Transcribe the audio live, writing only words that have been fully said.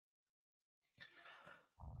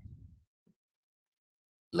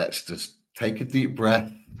Let's just take a deep breath.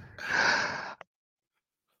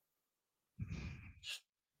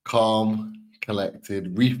 Calm,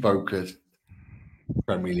 collected, refocused.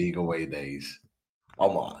 Premier League away days.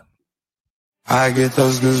 Come on. I get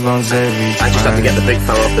those goosebumps every time. I just have to get the big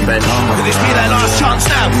fella off the bench. Could this be their last chance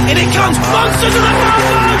now? In it comes, Monster to the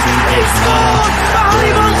front! He scored!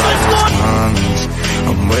 Harry Monster scored!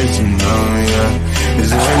 I'm way too numb, yeah.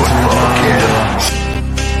 It's way too numb, yeah.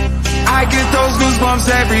 I get those goosebumps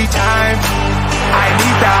every time. I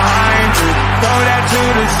need that line to throw that to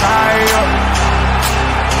the side, yeah.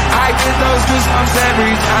 I get those goosebumps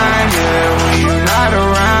every time, yeah. When you're not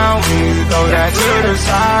around, when you throw that to the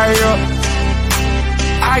side, yeah.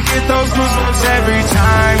 I get those goosebumps every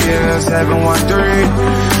time, yeah. 713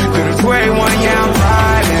 through the 281, yeah, I'm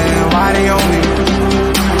riding. Why they on me?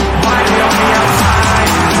 Why they on me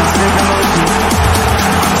outside? Yeah,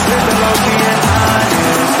 slipping low key and high,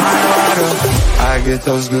 yeah. It's my rider. I get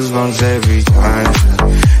those goosebumps every time.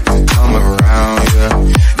 You come around, yeah.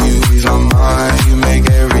 You ease my mind, you make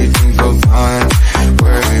everything feel fine.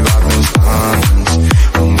 Worry about those times.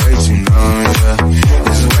 I'm way too numb, yeah.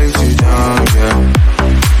 It's way too dumb, yeah.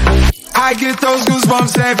 I get those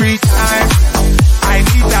goosebumps every time. I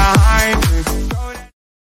need that high.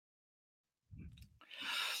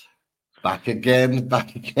 Back again.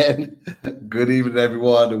 Good evening,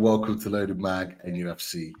 everyone, and welcome to Loaded Mag and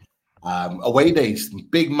UFC. Away days,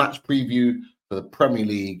 big match preview for the Premier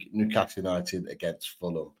League, Newcastle United against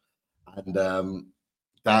Fulham. And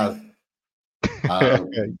Daz,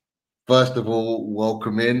 first of all,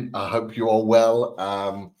 welcome in. I hope you are well.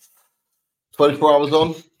 24 hours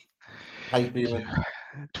on. How you feeling?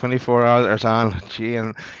 24 hours on. Gee,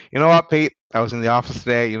 and you know what, Pete? I was in the office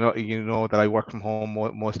today. You know that I work from home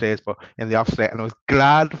most days, but in the office today, and I was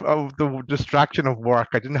glad of the distraction of work.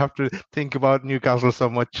 I didn't have to think about Newcastle so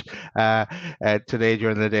much today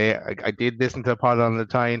during the day. I did listen to the pod on the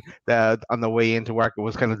time on the way into work. It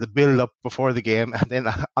was kind of the build up before the game, and then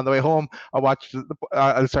on the way home, I watched.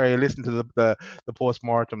 I listened to the post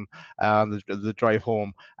mortem on the drive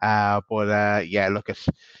home. Yeah, look,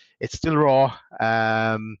 it's still raw.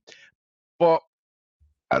 But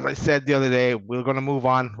as I said the other day, we're going to move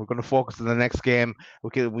on. We're going to focus on the next game.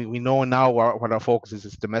 We know now what our focus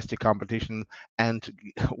is domestic competition,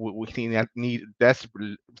 and we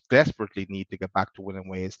desperately need to get back to winning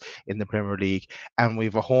ways in the Premier League. And we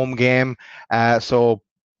have a home game, so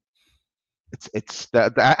it's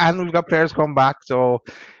and we've got players come back. So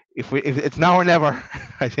if it's now or never,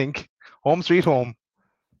 I think home sweet home.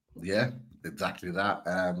 Yeah, exactly that.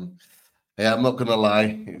 Yeah, I'm not gonna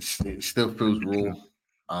lie, it still feels raw.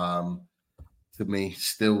 To me,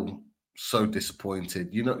 still so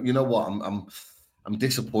disappointed. You know what? I'm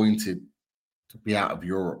disappointed to be out of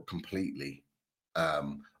Europe completely,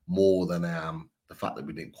 more than I am the fact that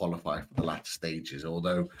we didn't qualify for the latter stages.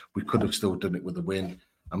 Although we could have still done it with a win,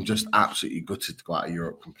 I'm just absolutely gutted to go out of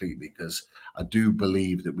Europe completely because I do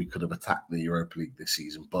believe that we could have attacked the Europa League this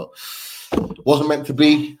season, but it wasn't meant to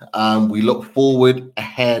be. We look forward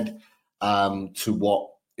ahead to what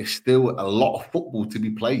is still a lot of football to be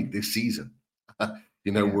played this season.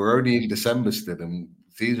 We're only in December still, and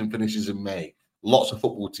season finishes in May. Lots of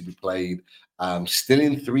football to be played. Still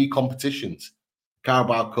in 3 competitions: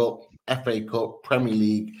 Carabao Cup, FA Cup, Premier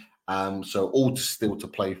League. So all still to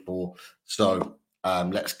play for. So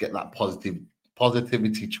let's get that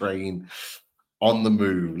positivity train on the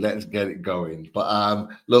move. Let's get it going. But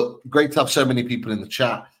look, great to have so many people in the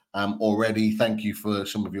chat already. Thank you for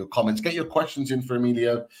some of your comments. Get your questions in for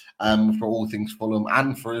Emilio for all things Fulham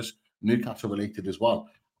and for us Newcastle related as well.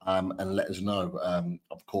 And let us know.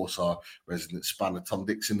 Of course, our resident spanner Tom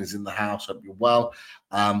Dixon is in the house. Hope you're well.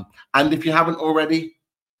 And if you haven't already,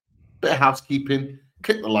 bit of housekeeping,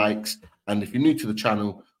 click the likes. And if you're new to the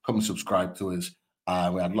channel, come and subscribe to us.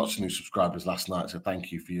 We had lots of new subscribers last night, so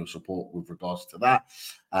thank you for your support with regards to that.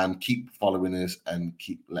 Keep following us and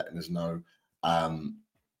keep letting us know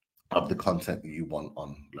of the content that you want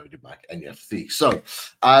on Loaded Mag NFC. So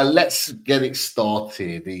let's get it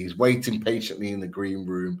started. He's waiting patiently in the green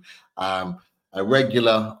room. A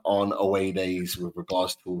regular on away days with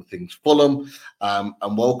regards to all things Fulham.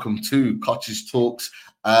 And welcome to Cottage Talks.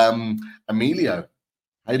 Emilio.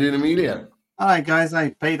 How you doing, Emilio? Hi guys,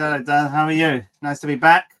 hey Peter, Dan, how are you? Nice to be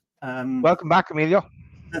back. Welcome back, Emilio.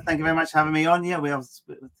 Thank you very much for having me on. Yeah,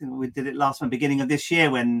 we did it last one, beginning of this year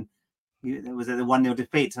when there was a 1-0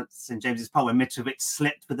 defeat at St James's Park when Mitrovic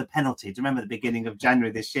slipped with the penalty. Do you remember the beginning of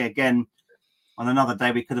January this year? Again, on another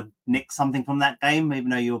day, we could have nicked something from that game,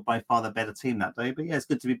 even though you were by far the better team that day. But yeah, it's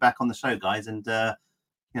good to be back on the show, guys. And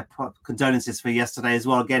condolences for yesterday as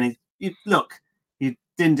well. Again, you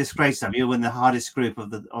didn't disgrace them. You were in the hardest group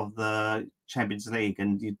of the Champions League,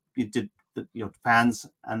 and you did your fans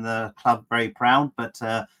and the club very proud. But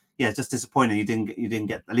yeah, just disappointing you didn't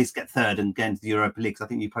get at least get third and get into the Europa League. I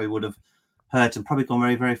think you probably would have hurt and probably gone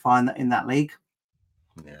very, very far in that league.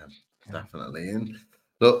 Yeah, definitely. And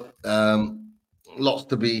look, lots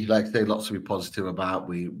to be positive about.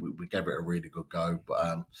 We gave it a really good go,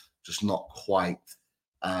 but just not quite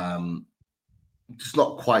there.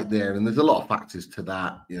 And there's a lot of factors to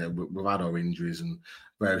that. You know, we've had our injuries and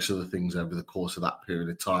various other things over the course of that period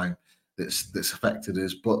of time that's affected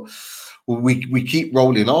us. But we keep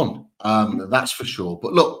rolling on. That's for sure.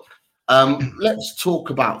 But look, let's talk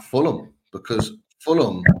about Fulham, because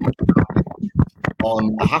Fulham,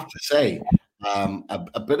 I have to say,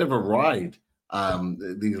 a bit of a ride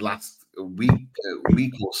these last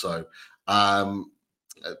week or so.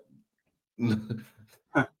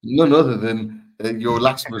 None other than your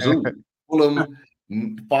last result. Fulham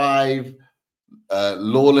 5,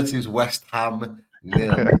 Lawless's West Ham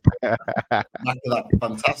 0. After that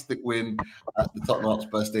fantastic win at the Tottenham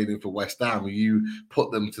Hotspur Stadium for West Ham, you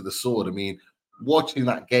put them to the sword. I mean, watching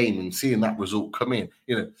that game and seeing that result come in,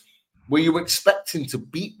 you know, were you expecting to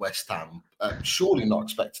beat West Ham? Surely not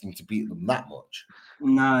expecting to beat them that much.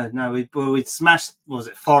 No, we'd smashed,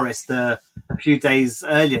 Forest a few days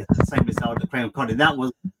earlier, the same result at Craven Cottage. That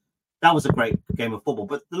was a great game of football.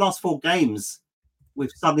 But the last 4 games,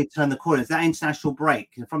 we've suddenly turned the corner. It's that international break.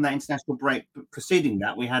 And from that international break preceding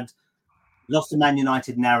that, we had lost to Man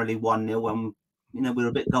United narrowly 1-0 when, you know, we were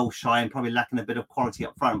a bit goal shy and probably lacking a bit of quality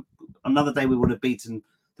up front. Another day we would have beaten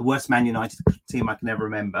the worst Man United team I can ever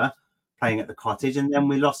remember playing at the Cottage. And then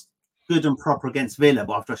we lost good and proper against Villa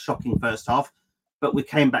after a shocking first half. But we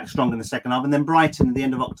came back strong in the second half. And then Brighton at the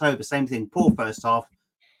end of October, same thing, poor first half,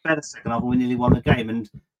 better second half, and we nearly won the game. And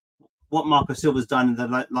what Marco Silva's done in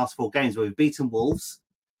the last 4 games, where we've beaten Wolves,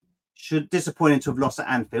 disappointing to have lost at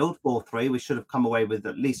Anfield 4-3. We should have come away with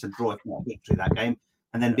at least a draw, if not a victory that game,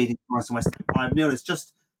 and then beating Forest and West Ham 5-0. It's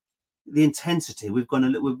just the intensity. We've gone a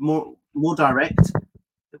little more direct.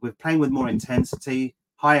 We're playing with more intensity,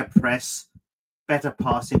 higher press, better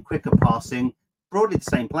passing, quicker passing. Broadly the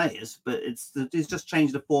same players, but it's just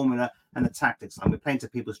changed the formula and the tactics. And we're playing to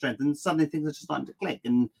people's strength, and suddenly things are just starting to click.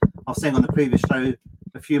 And I was saying on the previous show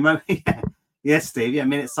a few moments, yes, Steve,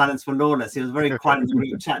 minute silence for Lawless. He was very quiet in the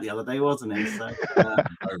group chat the other day, wasn't he? So,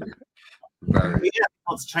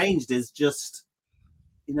 what's changed is just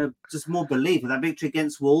more belief. With that victory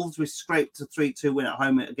against Wolves, we scraped a 3-2 win at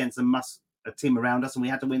home against a team around us, and we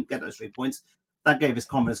had to get those 3 points. That gave us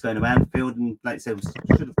confidence going to Anfield, and like I said,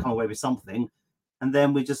 we should have come away with something. And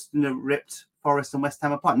then we just ripped Forest and West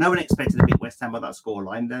Ham apart. No one expected to beat West Ham by that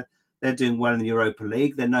scoreline. They're doing well in the Europa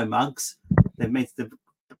League. They're no mugs. They've made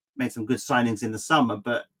some good signings in the summer,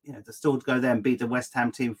 but to still go there and beat the West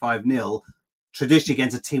Ham team 5-0, traditionally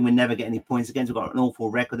against a team we never get any points against. We've got an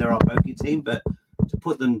awful record. They're our bogey team, but to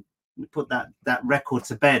put that record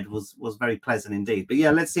to bed was very pleasant indeed. But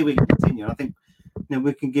yeah, let's see if we can continue. I think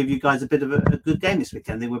we can give you guys a bit of a good game this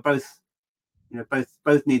weekend. I think we're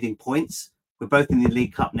both needing points. We're both in the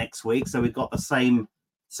League Cup next week, so we've got the same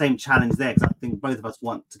challenge there, because I think both of us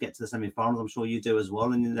want to get to the semi-finals. I'm sure you do as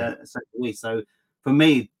well, and so do we. So for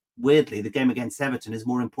me, weirdly, the game against Everton is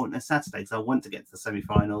more important than Saturday, because I want to get to the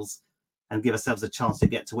semi-finals and give ourselves a chance to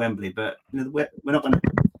get to Wembley. But we're not going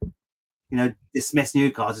to dismiss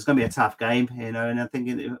Newcastle. It's going to be a tough game, and I think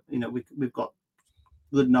we've got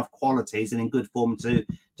good enough qualities and in good form to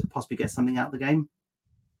possibly get something out of the game.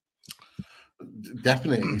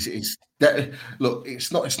 Definitely, look,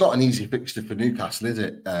 it's not an easy fixture for Newcastle, is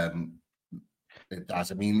it? It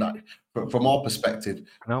does. I mean, from our perspective,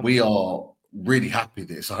 we are really happy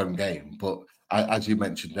that it's a home game. But as you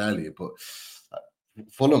mentioned earlier,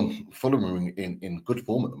 Fulham are in good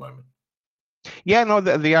form at the moment. Yeah, no,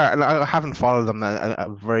 they are. I haven't followed them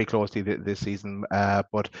very closely this season,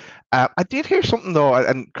 but I did hear something though,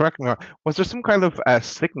 and correct me, was there some kind of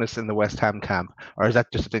sickness in the West Ham camp, or is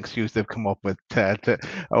that just an excuse they've come up with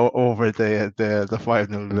over the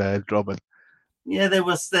 5-0 drubbing? Yeah,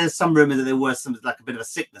 there's some rumour that there was like a bit of a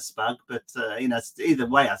sickness bug, but either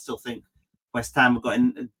way, I still think West Ham have got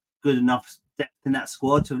good enough depth in that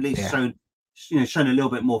squad to at least shown a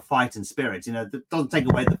little bit more fight and spirit. That doesn't take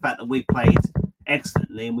away the fact that we played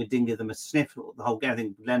excellently and we didn't give them a sniff the whole game. I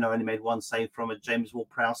think Leno only made 1 save from a James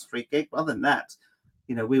Ward-Prowse free kick. But other than that,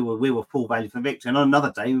 we were full value for victory. And on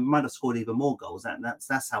another day, we might have scored even more goals.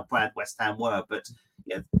 That's how bad West Ham were. But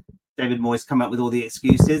David Moyes come up with all the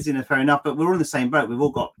excuses. Fair enough. But we're all in the same boat. We've all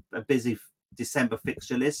got a busy December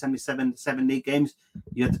fixture list. 7 league games.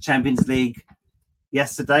 You had the Champions League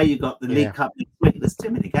yesterday. You got the League Cup next week. There's too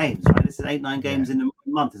many games, right? This is 8-9 games in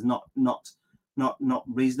month is not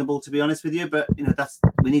reasonable, to be honest with you. But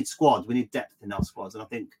we need squads, we need depth in our squads, and I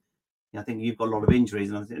think you've got a lot of injuries,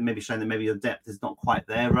 and I think maybe showing that maybe your depth is not quite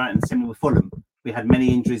there, right? And same with Fulham, we had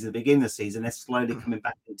many injuries at the beginning of the season. They're slowly coming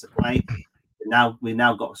back into play. We've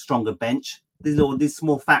now got a stronger bench. These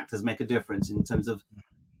small factors make a difference in terms of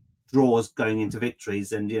draws going into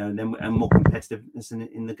victories, and and more competitiveness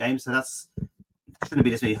in the game. So that's shouldn't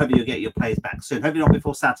be this week. Hope you'll get your players back soon. Hopefully not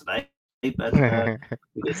before Saturday, but we'll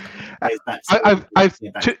get some players back soon.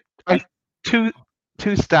 I've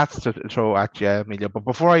two stats to throw at you, Emilio. But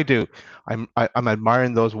before I do, I'm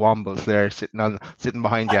admiring those Wombles there sitting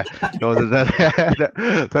behind you.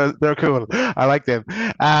 They're cool. I like them.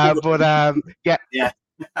 Yeah.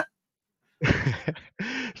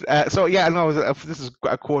 This is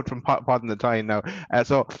a quote from Pod in the Time now.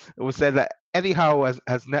 So it was said that Eddie Howe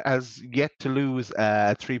has yet to lose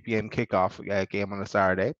a 3 p.m. kickoff game on a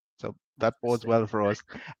Saturday. So that bodes well for us.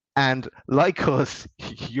 And like us,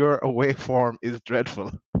 your away form is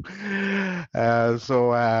dreadful. What has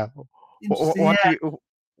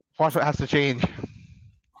to change?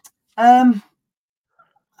 I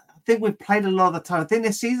think we've played a lot of the time. I think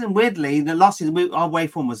this season, weirdly, the last season, our away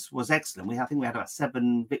form was excellent. I think we had about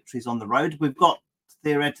 7 victories on the road. We've got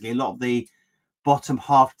theoretically a lot of the bottom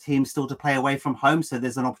half teams still to play away from home, so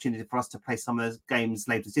there's an opportunity for us to play some of those games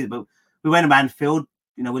later this season. But we went to Anfield.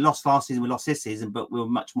 We lost last season, we lost this season, but we were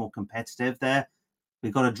much more competitive there.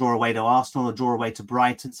 We got a draw away to Arsenal, a draw away to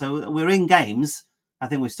Brighton. So we're in games. I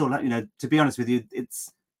think we're still, to be honest with you,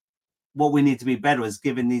 it's what we need to be better is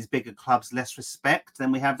giving these bigger clubs less respect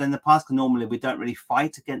than we have in the past. Because normally we don't really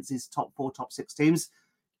fight against these top 4, top 6 teams.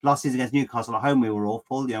 Last season against Newcastle at home, we were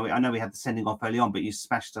awful. I know we had the sending off early on, but you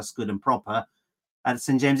smashed us good and proper. At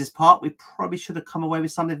St James's Park, we probably should have come away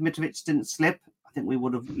with something if Mitrovic didn't slip. I think we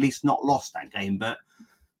would have at least not lost that game. But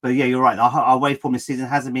yeah, you're right. Our away form this season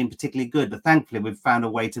hasn't been particularly good, but thankfully we've found a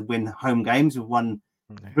way to win home games. We've won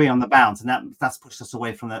 3 on the bounce, and that's pushed us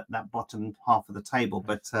away from that bottom half of the table.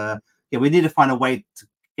 But we need to find a way to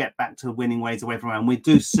get back to winning ways away from home. We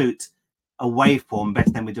do suit away form better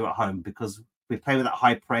than we do at home because we play with that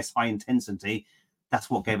high press, high intensity. That's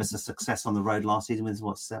what gave us a success on the road last season with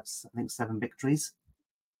I think 7 victories.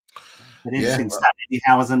 An interesting stat. Eddie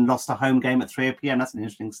Howe hasn't lost a home game at 3 p.m. That's an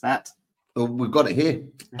interesting stat. Well, we've got it here.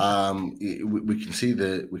 We can see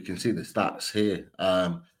the stats here.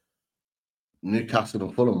 Newcastle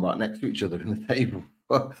and Fulham right next to each other in the table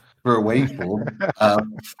for away form.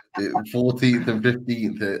 14th and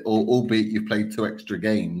 15th, albeit you've played 2 extra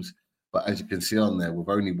games. But as you can see on there, we've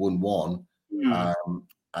only won 1,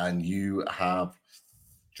 and you have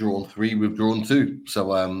drawn 3. We've drawn 2.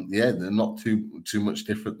 So they're not too much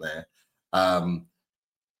different there.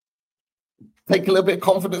 Take a little bit of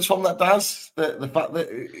confidence from that, Daz. The fact that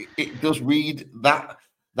it does read that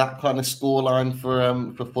kind of scoreline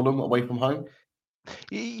for Fulham away from home.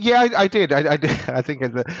 Yeah, I did. I did. I think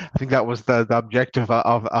that was the objective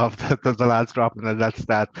of the lads dropping that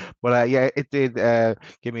stat. But it did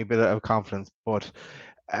give me a bit of confidence. But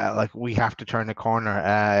we have to turn the corner.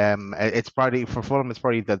 It's probably for Fulham. It's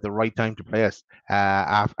probably the right time to play us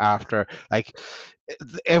after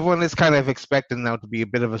everyone is kind of expecting now to be a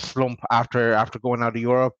bit of a slump after going out of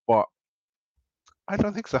Europe, but I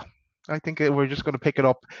don't think so. I think we're just going to pick it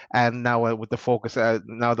up, and now with the focus,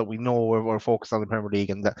 now that we know we're focused on the Premier League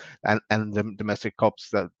and the domestic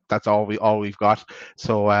cups, that's all we've got.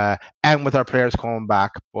 So and with our players coming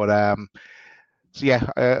back, but a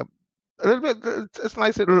little bit. It's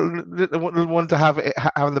nice little one to have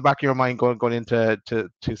in the back of your mind going into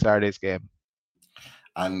Saturday's game.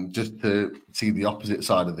 And just to see the opposite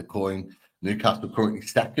side of the coin, Newcastle currently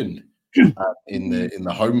second in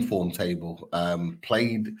the home form table.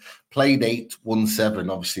 Played 8, won 7.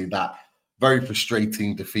 Obviously, that very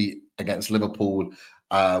frustrating defeat against Liverpool,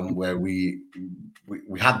 where we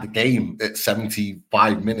had the game at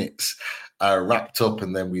 75 minutes wrapped up,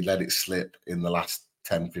 and then we let it slip in the last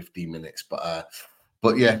 10-15 minutes.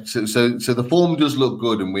 But yeah, so the form does look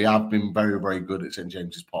good, and we have been very, very good at St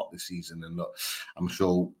James's Park this season. And look, I'm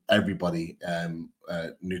sure everybody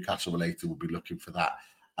Newcastle related will be looking for that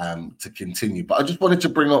to continue. But I just wanted to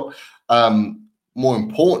bring up, more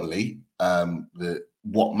importantly,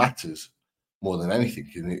 what matters more than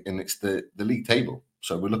anything, and it's the league table.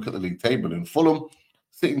 So we look at the league table, and Fulham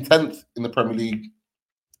sitting 10th in the Premier League,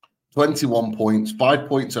 21 points, 5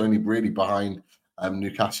 points only really behind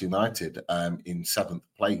Newcastle United in 7th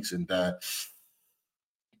place. And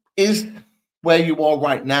is where you are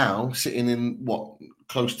right now, sitting in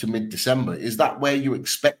close to mid-December, is that where you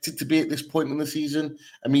expected to be at this point in the season?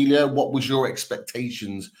 Amelia, what was your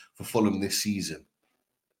expectations for Fulham this season?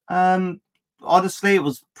 honestly, it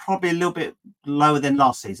was probably a little bit lower than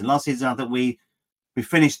last season. Last season, I think we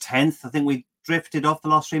finished 10th. I think we drifted off the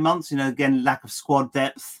last 3 months. Again, lack of squad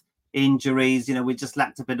depth, injuries. We just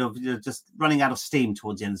lacked a bit of just running out of steam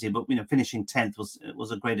towards the end of the season. But finishing 10th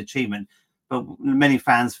was a great achievement. But many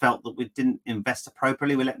fans felt that we didn't invest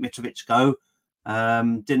appropriately. We let Mitrovic go.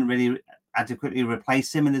 Didn't really adequately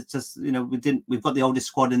replace him, and it's just we've got the oldest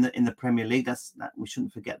squad in the Premier League. That we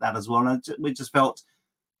shouldn't forget that as well. And we just felt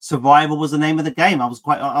survival was the name of the game.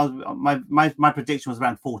 My prediction was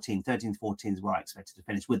around 13, 14 is where I expected to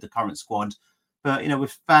finish with the current squad. But we're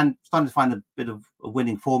starting to find a bit of a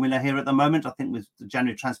winning formula here at the moment. I think with the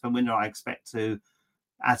January transfer window, I expect to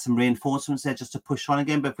add some reinforcements there just to push on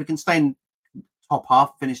again. But if we can stay in top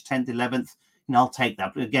half, finish 10th, 11th, I'll take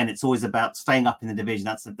that. But again, it's always about staying up in the division.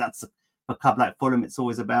 That's a club like Fulham. It's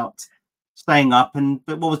always about staying up.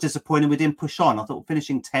 But what was disappointing, we didn't push on. I thought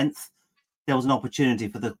finishing 10th, there was an opportunity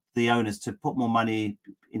for the owners to put more money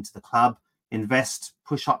into the club, invest,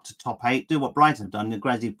 push up to top 8, do what Brighton have done. They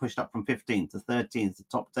gradually pushed up from 15th to 13th to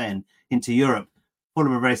top 10 into Europe.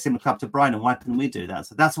 Fulham are a very similar club to Brighton. Why couldn't we do that?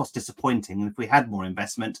 So that's what's disappointing. And if we had more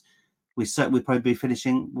investment, we'd probably be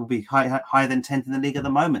we'll be higher than 10th in the league at the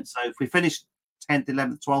moment. So if we finish 10th,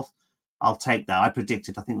 11th, 12th, I'll take that. I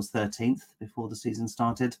predicted, I think it was 13th before the season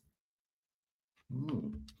started.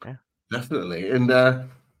 Yeah, definitely. And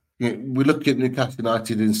we look at Newcastle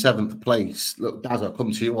United in 7th place. Look, Daz, I'll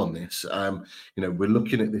come to you on this. We're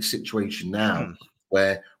looking at this situation now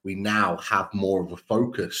where we now have more of a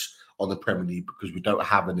focus on the Premier League because we don't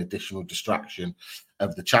have an additional distraction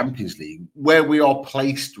of the Champions League. Where we are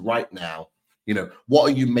placed right now, what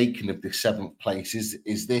are you making of this 7th place?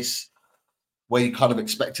 Is this where you kind of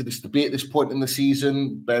expected us to be at this point in the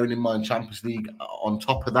season, bearing in mind Champions League on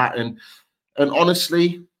top of that? And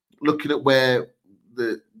honestly, looking at where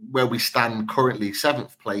we stand currently,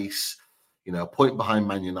 7th place, a point behind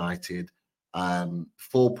Man United,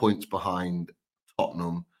 4 points behind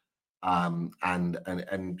Tottenham,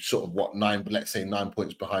 and sort of let's say 9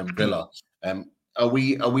 points behind Villa. Are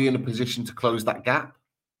we in a position to close that gap?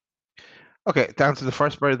 Okay, to answer the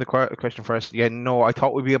first part of the question first, no, I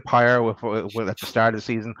thought we'd be up higher with at the start of the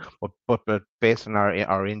season, but based on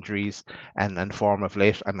our injuries and form of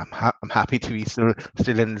late, I'm happy to be still in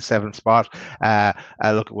the 7th spot.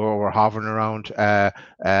 Look, we're hovering around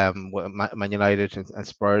Man United and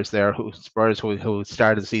Spurs there, who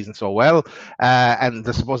started the season so well, and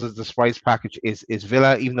I suppose the surprise package is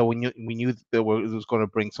Villa, even though we knew that it was going to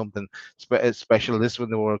bring something special. This one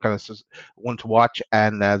they were kind of one to watch,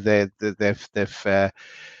 and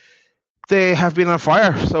they have been on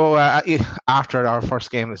fire. So after our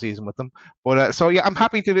first game of the season with them, but I'm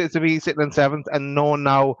happy to be sitting in 7th and knowing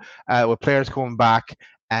now with players coming back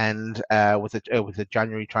and with the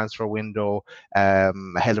January transfer window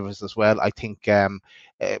ahead of us as well. I think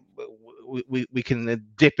we can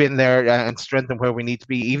dip in there and strengthen where we need to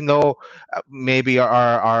be, even though maybe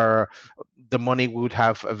our the money we would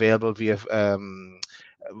have available via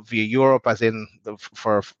Europe, as in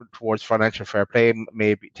towards financial fair play,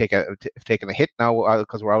 maybe taking a hit now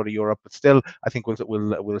because we're out of Europe. But still, I think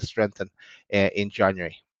we'll strengthen in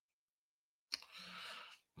January.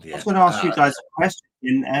 I was going to ask you guys a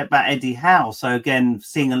question about Eddie Howe. So again,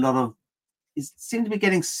 seeing a lot of, it seems to be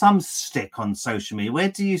getting some stick on social media. Where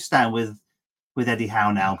do you stand with Eddie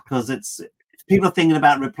Howe now? Because it's people are thinking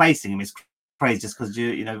about replacing him. It's crazy just because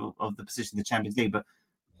of the position in the Champions League, but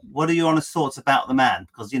what are your honest thoughts about the man?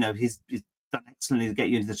 Because he's done excellently to get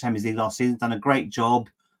you into the Champions League last season. Done a great job.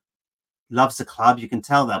 Loves the club. You can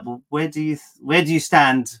tell that. Well, where do you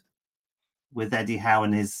stand with Eddie Howe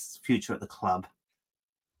and his future at the club?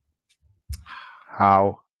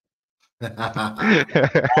 How? Plain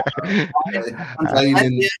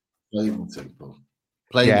and simple.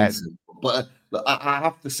 Plain and simple. But I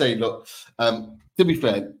have to say, look, to be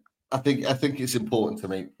fair, I think it's important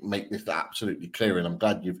to make this absolutely clear, and I'm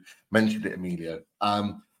glad you've mentioned it, Emilio.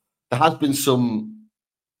 There has been some,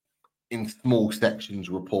 in small sections,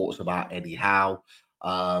 reports about Eddie Howe.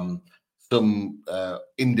 Some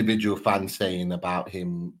individual fans saying about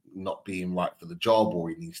him not being right for the job or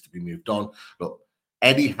he needs to be moved on. Look,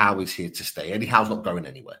 Eddie Howe is here to stay. Eddie Howe's not going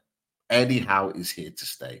anywhere. Eddie Howe is here to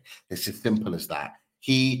stay. It's as simple as that.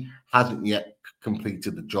 He hasn't yet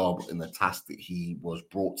completed the job and the task that he was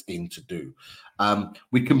brought in to do.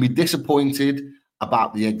 We can be disappointed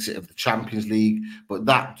about the exit of the Champions League, but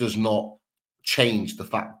that does not change the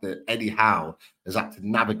fact that Eddie Howe has had to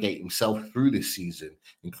navigate himself through this season,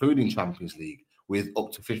 including Champions League, with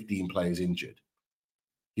up to 15 players injured.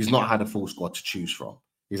 He's not had a full squad to choose from.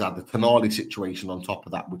 He's had the Tonali situation on top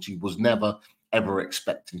of that, which he was never, ever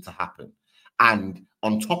expecting to happen. And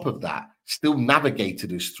on top of that, still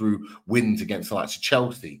navigated us through wins against the likes of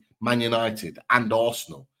Chelsea, Man United, and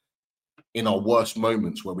Arsenal in our worst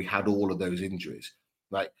moments where we had all of those injuries.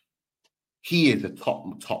 Like, he is a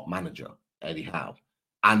top manager, Eddie Howe,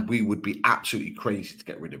 and we would be absolutely crazy to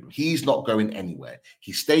get rid of him. He's not going anywhere.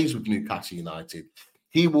 He stays with Newcastle United.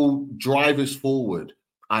 He will drive us forward,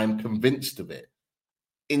 I am convinced of it,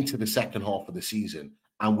 into the second half of the season,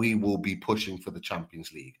 and we will be pushing for the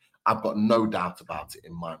Champions League. I've got no doubt about it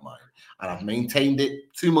in my mind. And I've maintained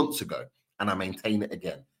it 2 months ago, and I maintain it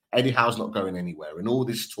again. Eddie Howe's not going anywhere. And all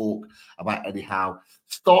this talk about Eddie Howe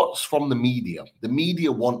starts from the media. The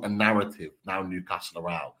media want a narrative, now Newcastle are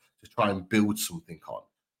out, to try and build something on.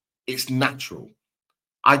 It's natural.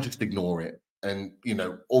 I just ignore it. And, you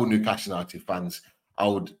know, all Newcastle United fans, I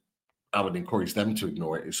would encourage them to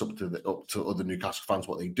ignore it. It's up to other Newcastle fans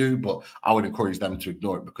what they do, but I would encourage them to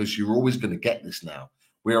ignore it, because you're always going to get this now.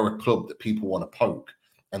 We are a club that people want to poke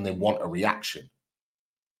and they want a reaction.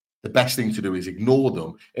 The best thing to do is ignore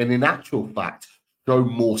them, and in actual fact, show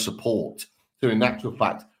more support. So in actual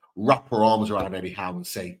fact, wrap our arms around Eddie Howe and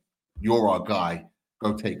say, you're our guy,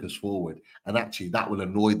 go take us forward. And actually that will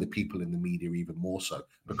annoy the people in the media even more so,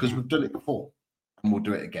 because we've done it before and we'll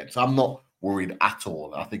do it again. So I'm not worried at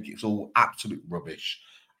all. I think it's all absolute rubbish.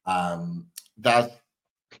 Daz?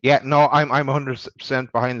 Yeah, no, I'm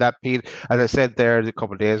 100% behind that, Pete. As I said there a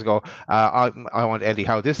couple of days ago, I want Eddie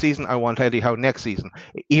Howe this season. I want Eddie Howe next season.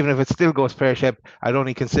 Even if it still goes pear-shaped, I'd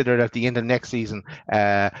only consider it at the end of next season,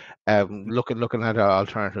 looking at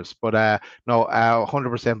alternatives. But no,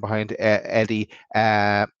 100% behind Eddie.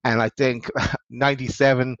 And I think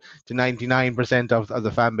 97 to 99% of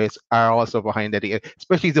the fan base are also behind Eddie,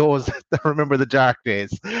 especially those that remember the dark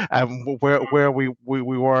days, where we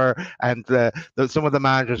were, and some of the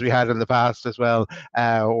managers we had in the past as well.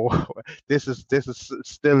 This is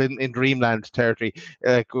still in dreamland territory.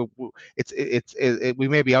 We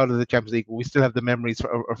may be out of the Champions League, but we still have the memories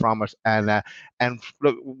from it. And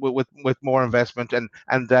look, with more investment, and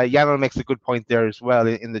Yano makes a good point there as well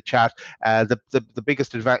in the chat. The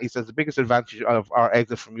biggest advantage, he says, the biggest advantage of our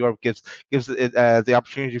exit from Europe gives the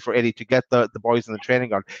opportunity for Eddie to get the boys in the training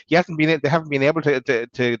ground. They haven't been able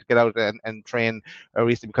to get out and train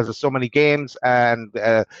recently because of so many games, and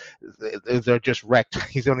they're just wrecked.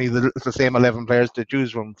 He's only the same 11 players to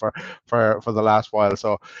choose from for the last while.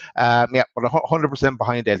 So yeah, but 100%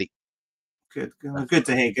 behind Eddie. Good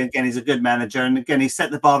to hear. Again, he's a good manager, and again, he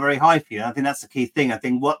set the bar very high for you. I think that's the key thing. I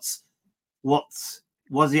think what's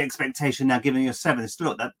the expectation now, given your seventh?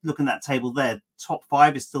 Look at that table there. Top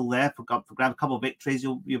 5 is still there for grab. A couple of victories,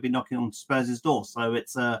 you'll be knocking on Spurs' door. So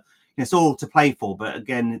it's all to play for. But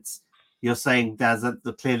again, you're saying, Daz,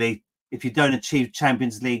 that clearly, if you don't achieve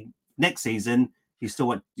Champions League next season, you still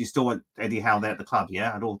want Eddie Howe there at the club,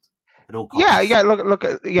 yeah, at all costs. Yeah. Look.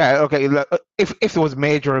 Yeah. Okay. Look, if there was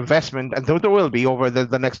major investment, and there will be over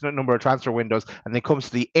the next number of transfer windows, and it comes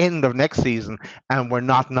to the end of next season, and we're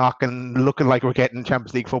not looking like we're getting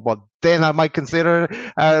Champions League football, then I might consider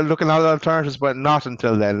looking at alternatives, but not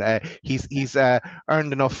until then. He's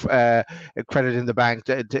earned enough credit in the bank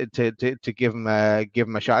to give him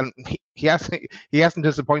a shot. And he hasn't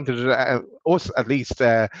disappointed us, at least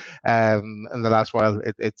in the last while.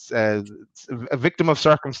 It's a victim of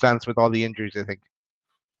circumstance with all the injuries, I think.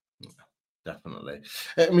 Definitely.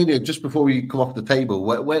 I mean, just before we come off the table,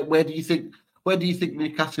 where do you think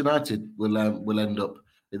Newcastle United will end up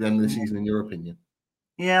at the end of the season, in your opinion?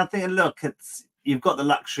 Yeah, I think, look, you've got the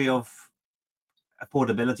luxury of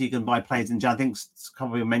affordability. You can buy players in Jan. I think a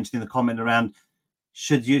couple of you mentioned in the comment around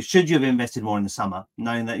should you have invested more in the summer,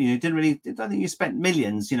 knowing that I don't think you spent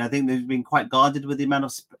millions. I think they've been quite guarded with the amount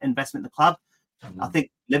of investment in the club. I think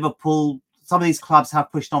Liverpool, some of these clubs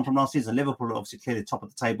have pushed on from last season. Liverpool are obviously clearly top of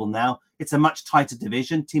the table now. It's a much tighter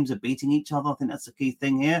division. Teams are beating each other. I think that's the key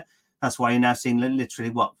thing here. That's why you're now seeing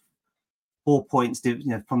literally 4 points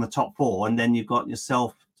from the top 4, and then you've got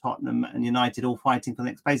yourself, Tottenham and United all fighting for the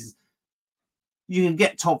next places. You can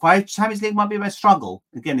get top 5. Champions League might be a struggle.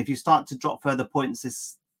 Again, if you start to drop further points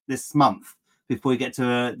this month before you get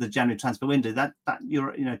to the January transfer window, that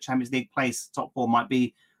your Champions League place, top 4 might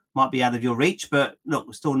be out of your reach. But look,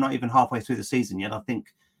 we're still not even halfway through the season yet. I think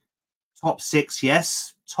top 6,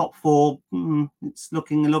 yes. Top 4, it's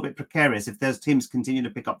looking a little bit precarious if those teams continue to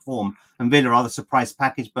pick up form. And Villa are the surprise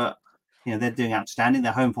package, but they're doing outstanding.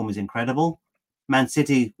 Their home form is incredible. Man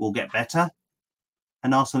City will get better,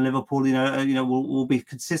 and Arsenal, Liverpool, will be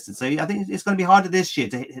consistent. So I think it's going to be harder this year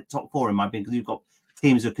to hit top 4, in my opinion, because you've got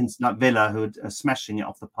teams like Villa who are smashing it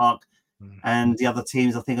off the park, and the other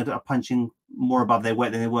teams I think are punching more above their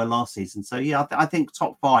weight than they were last season. So yeah, I think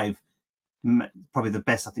top 5 probably the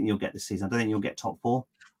best I think you'll get this season. I don't think you'll get top 4.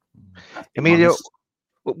 Emilio,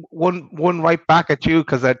 one right back at you,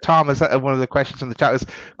 because Tom is one of the questions in the chat. Is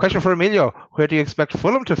question for Emilio: where do you expect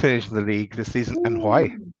Fulham to finish in the league this season, and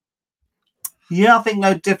why? Yeah, I think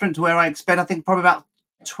no different to where I expect. I think probably about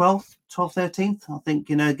 12th, 13th. I think,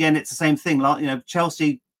 again, it's the same thing. Like,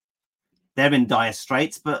 Chelsea, they're in dire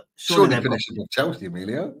straits, but surely they're finishing with Chelsea,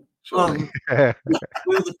 Emilio. Well, we were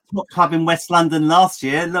the top club in West London last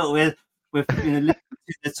year. Look, we're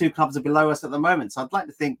the 2 clubs are below us at the moment. So I'd like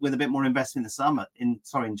to think with a bit more investment in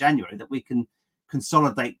January, that we can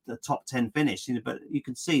consolidate the top 10 finish. But you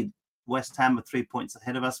can see West Ham are 3 points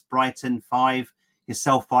ahead of us, Brighton 5,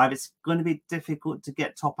 yourself 5. It's going to be difficult to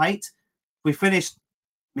get top 8. If we finished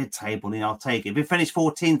mid-table, I'll take it. If we finish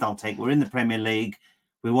 14th, I'll take it. We're in the Premier League.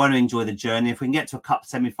 We want to enjoy the journey. If we can get to a cup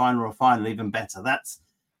semi-final or a final, even better. That's,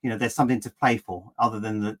 there's something to play for other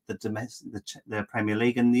than the Premier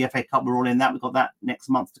League and the FA Cup. We're all in that. We've got that next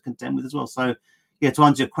month to contend with as well. So, to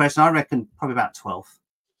answer your question, I reckon probably about 12th.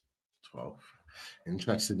 12.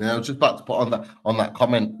 Interesting. Now, just about to put on that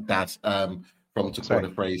comment, Dad, from to coin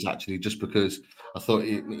a phrase, actually, just because I thought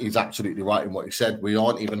he's absolutely right in what he said. We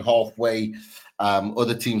aren't even halfway.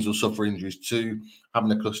 Other teams will suffer injuries too.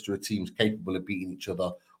 Having a cluster of teams capable of beating each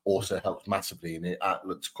other also helps massively. And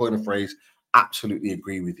to coin a phrase, absolutely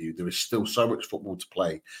agree with you. There is still so much football to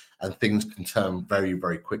play, and things can turn very,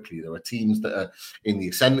 very quickly. There are teams that are in the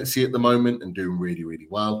ascendancy at the moment and doing really, really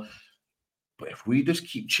well. But if we just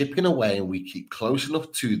keep chipping away and we keep close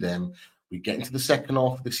enough to them, we get into the second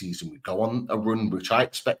half of the season, we go on a run, which I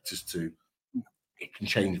expect us to, it can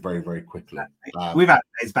change very, very quickly. We've had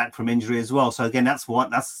players back from injury as well. So again, that's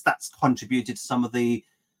contributed to some of the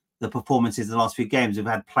performances in the last few games. We've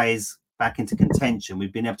had players back into contention.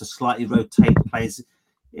 We've been able to slightly rotate players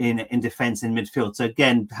in defence and midfield. So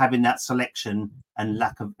again, having that selection and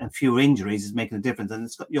lack of and fewer injuries is making a difference. And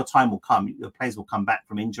your time will come. Your players will come back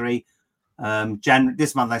from injury.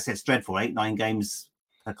 This month, like I said, it's dreadful. 8-9 games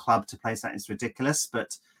per club to play. So that is ridiculous.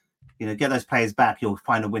 But get those players back, you'll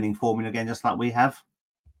find a winning formula again, just like we have.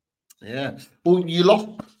 Yeah. Well, you lost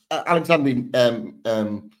Alexander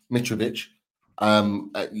Mitrovic.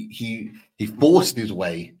 He forced his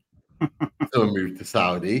way to a move to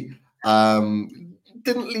Saudi.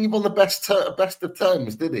 Didn't leave on the best of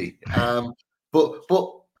terms, did he? But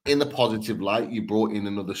in the positive light, you brought in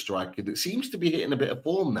another striker that seems to be hitting a bit of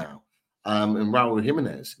form now. And Raul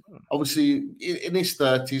Jimenez, obviously in his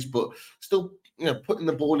 30s, but still, putting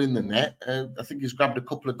the ball in the net. I think he's grabbed a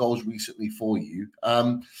couple of goals recently for you.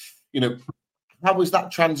 How has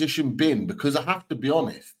that transition been? Because I have to be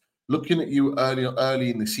honest, looking at you early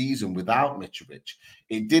in the season without Mitrovic,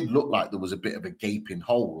 it did look like there was a bit of a gaping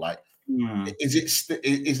hole. Like, is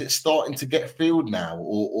it starting to get filled now,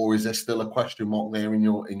 or is there still a question mark there in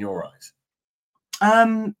your eyes?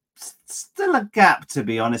 Still a gap, to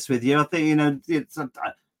be honest with you. I think it's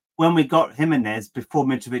when we got Jimenez before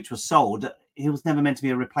Mitrovic was sold, he was never meant to be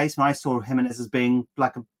a replacement. I saw Jimenez as being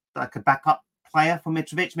like a backup player for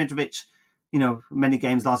Mitrovic. Mitrovic, many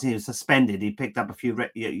games last year he was suspended. He picked up a few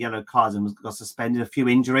yellow cards and got suspended, a few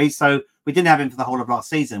injuries. So we didn't have him for the whole of last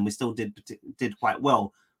season. We still did quite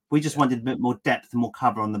well. We just wanted a bit more depth and more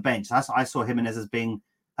cover on the bench. I saw Jimenez as being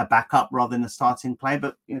a backup rather than a starting player.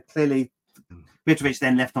 But clearly, Mitrovic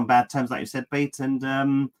then left on bad terms, like you said, Pete,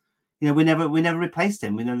 and we never replaced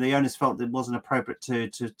him. The owners felt it wasn't appropriate to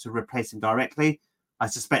replace him directly. I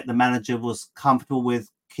suspect the manager was comfortable with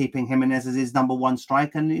keeping Jimenez as his number one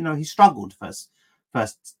striker, and he struggled first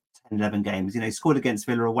 10-11 games. He scored against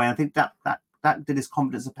Villa away. I think that did his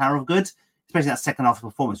confidence a power of good, especially that second half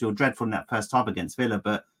performance. We were dreadful in that first half against Villa,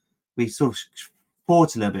 but we sort of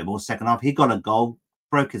fought a little bit more second half. He got a goal,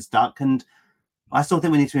 broke his duck, and I still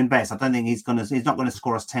think we need to invest. I don't think he's not going to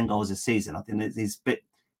score us 10 goals this season. I think his bit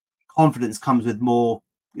confidence comes with more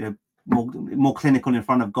clinical in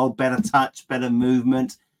front of goal, better touch, better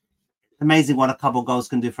movement. Amazing what a couple of goals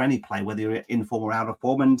can do for any player, whether you're in form or out of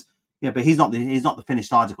form. And but he's not the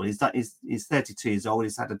finished article. He's 32 years old.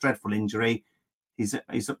 He's had a dreadful injury. He's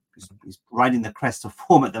riding the crest of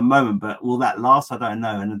form at the moment, but will that last? I don't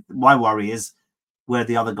know. And my worry is where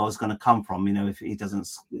the other goal is going to come from. If he doesn't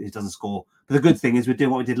score. But the good thing is we're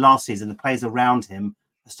doing what we did last season. The players around him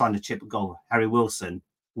are starting to chip a goal. Harry Wilson,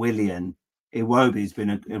 Willian, Iwobi's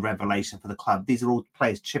been a revelation for the club. These are all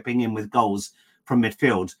players chipping in with goals from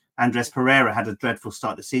midfield. Andres Pereira had a dreadful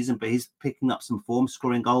start of the season, but he's picking up some form,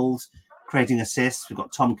 scoring goals, creating assists. We've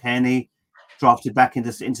got Tom Kearney drafted back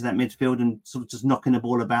into that midfield and sort of just knocking the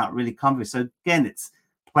ball about really comfortably. So again, it's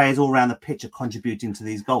players all around the pitch are contributing to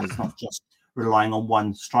these goals. It's not just relying on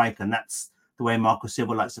one striker, and that's the way Marco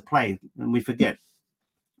Silva likes to play. And we forget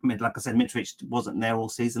I mean, like I said, Mitrovic wasn't there all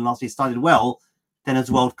season last year. He started well, then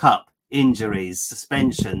as World Cup, injuries,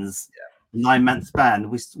 suspensions, 9-month span.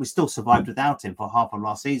 We still survived without him for half of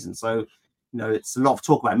last season. So, it's a lot of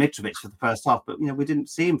talk about Mitrovic for the first half, but we didn't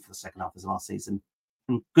see him for the second half of last season.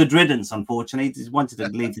 And good riddance, unfortunately. He wanted to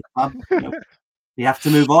leave the club. You have to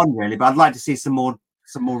move on, really. But I'd like to see some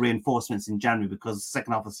more reinforcements in January, because the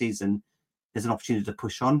second half of the season there's an opportunity to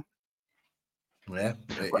push on. Yeah,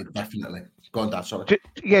 definitely. Go on, Dad, sorry.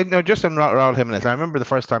 Just on Raul Jimenez. I remember the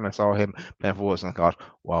first time I saw him playing for Wolves, and I thought,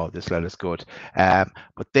 wow, this lad is good.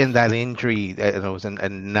 But then that injury, it was a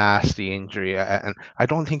nasty injury, and I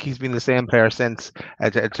don't think he's been the same player since.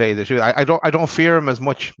 To tell you the truth, I don't fear him as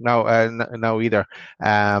much now either.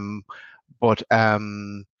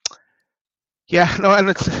 Yeah, no, and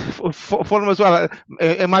it's Fulham as well.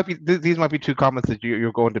 It might be these might be two comments that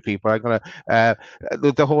you're going to people. I'm gonna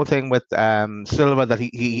the whole thing with Silva, that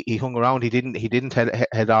he hung around. He didn't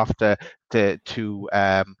head off to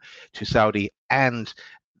Saudi, and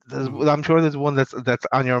I'm sure there's one that's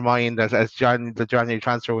on your mind as the January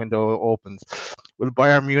transfer window opens. Will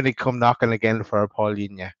Bayern Munich come knocking again for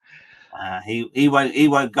Paulinho? He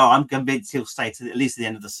won't go. I'm convinced he'll stay to at least the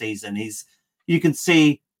end of the season. You can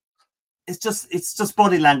see. It's just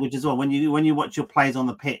body language as well. When you watch your players on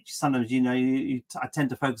the pitch, sometimes I tend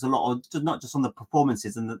to focus a lot on not just on the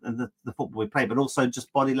performances and the football we play, but also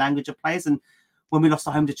just body language of players. And when we lost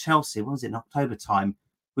at home to Chelsea, what was it, in October time?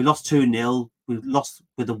 We lost 2-0. We lost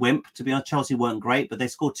with a wimp. To be honest, Chelsea weren't great, but they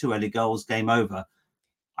scored 2 early goals. Game over.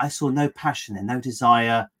 I saw no passion and no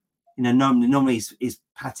desire. Normally he's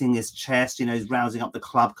patting his chest. He's rousing up the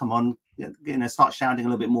club. Come on, start shouting a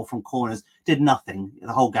little bit more from corners. Did nothing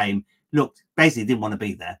the whole game. Looked, basically didn't want to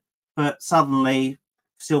be there. But suddenly,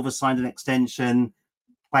 Silva signed an extension.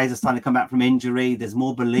 Players are starting to come back from injury. There's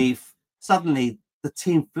more belief. Suddenly,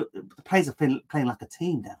 the players are playing like a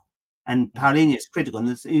team now. And Paulinho is critical.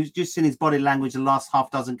 And you've just seen his body language the last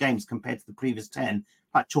half dozen games compared to the previous 10,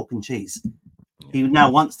 like chalk and cheese. He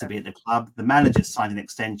now wants to be at the club. The manager's signed an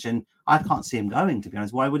extension. I can't see him going, to be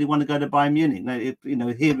honest. Why would he want to go to Bayern Munich?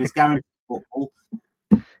 Here is guaranteed football.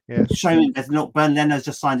 Yeah. Showing that Bernd Leno's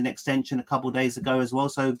just signed an extension a couple of days ago as well.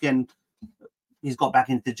 So again, he's got back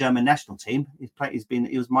into the German national team. He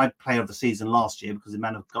was my player of the season last year, because the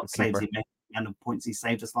man of saves he made, the amount of points he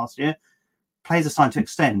saved us last year. Players are signed to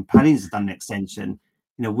extend. Paulinho's done an extension.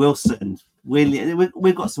 Wilson,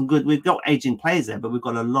 we've got aging players there, but we've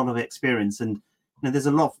got a lot of experience, and there's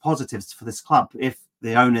a lot of positives for this club if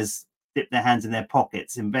the owners dip their hands in their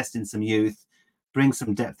pockets, invest in some youth, bring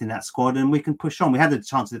some depth in that squad, and we can push on. We had a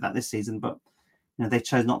chance to do that this season, but they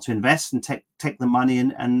chose not to invest and take the money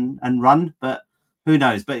and run. But who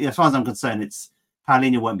knows? But as far as I'm concerned, it's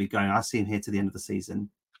Paulinho won't be going. I see him here to the end of the season.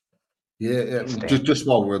 Yeah. Just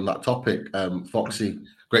while we're on that topic, Foxy,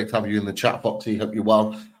 great to have you in the chat, Foxy. Hope you're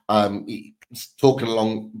well. Talking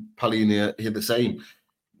along Paulinho here, the same.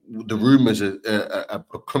 The rumours are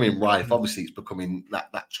becoming rife. Obviously, it's becoming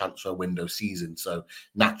that transfer window season, so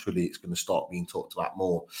naturally it's going to start being talked about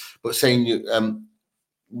more. But saying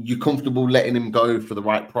you're comfortable letting him go for the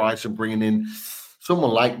right price and bringing in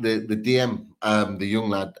someone like the DM, the young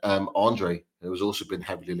lad Andre, who's also been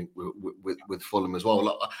heavily linked with Fulham as well.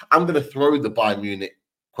 Look, I'm going to throw the Bayern Munich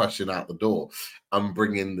question out the door and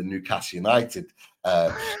bring in the Newcastle United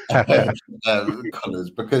colours,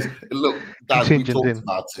 because look, Dan, we talked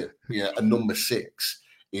about it. A number 6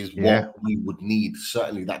 is what we would need.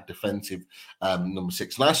 Certainly that defensive number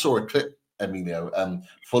 6. And I saw a clip, Emilio,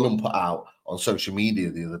 Fulham put out on social media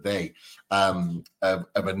the other day of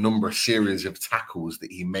a series of tackles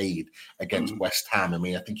that he made against West Ham. I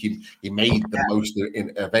mean, I think he made the most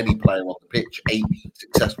of any player on the pitch, 8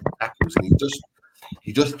 successful tackles, and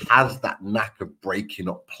he just has that knack of breaking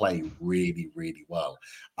up play really, really well.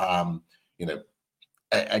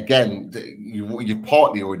 Again, you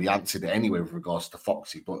partly already answered it anyway with regards to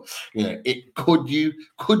Foxy, but could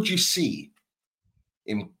you see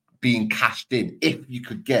him being cashed in if you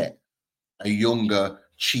could get a younger,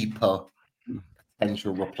 cheaper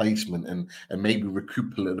potential replacement and maybe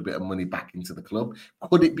recoup a little bit of money back into the club?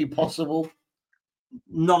 Could it be possible?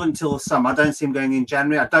 Not until the summer. I don't see him going in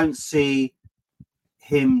January. I don't see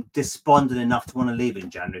him despondent enough to want to leave in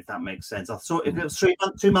January, if that makes sense. I saw if it was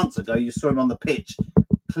 2 months ago, you saw him on the pitch.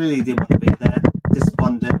 Clearly didn't want to be there,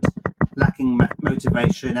 despondent, lacking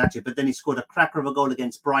motivation, attitude. But then he scored a cracker of a goal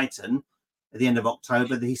against Brighton at the end of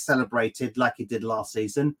October that he celebrated like he did last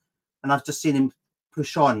season. And I've just seen him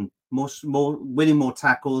push on, more winning more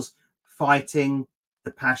tackles, fighting,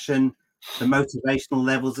 the passion, the motivational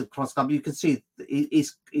levels across club. You can see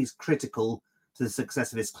he's critical to the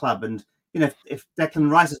success of his club. And if Declan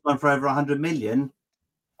Rice has gone for over 100 million,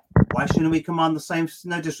 Why shouldn't we command the same?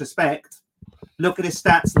 No disrespect. Look at his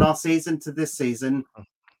stats last season to this season.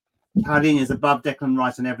 Palhinha is above Declan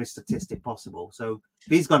Rice on every statistic possible. So if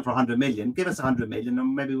he's gone for 100 million, give us 100 million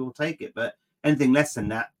and maybe we'll take it. But anything less than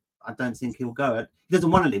that, I don't think he'll go. He doesn't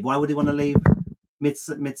want to leave. Why would he want to leave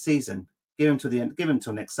mid-season? Give him to the end. Give him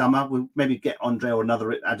till next summer. We'll maybe get Andre or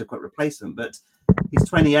another adequate replacement. But he's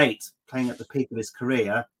 28, playing at the peak of his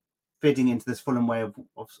career, fitting into this Fulham way of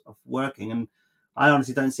working. And I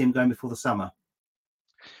honestly don't see him going before the summer.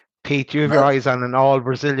 Pete, you have your eyes on an all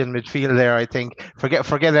Brazilian midfield there, I think. Forget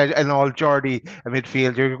an all Geordie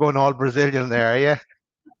midfield. You're going all Brazilian there, yeah?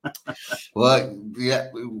 Well, yeah.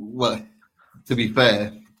 Well, to be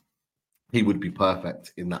fair, he would be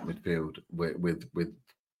perfect in that midfield with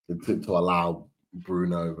to allow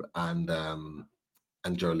Bruno and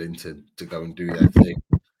Joe Linton to go and do their thing.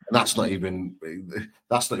 And that's not even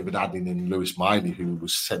adding in Lewis Miley, who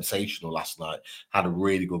was sensational last night, had a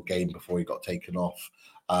really good game before he got taken off.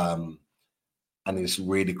 And he's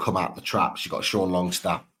really come out the traps. You've got Sean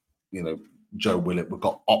Longstaff, Joe Willett. We've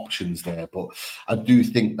got options there, but I do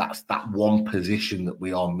think that's that one position that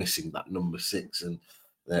we are missing, that number 6. And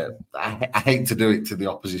I hate to do it to the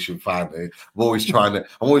opposition fan. I'm always trying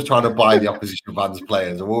to buy the opposition fans'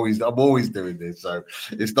 players. I'm always doing this. So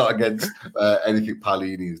it's not against anything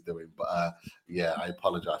Palhinha is doing, but yeah, I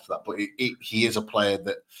apologise for that. But he is a player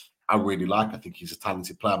that I really like. I think he's a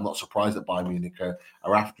talented player. I'm not surprised that Bayern Munich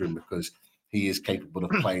are after him because he is capable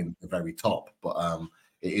of playing at the very top. But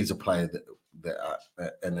it is a player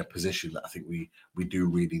that in a position that I think we do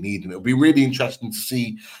really need, and it'll be really interesting to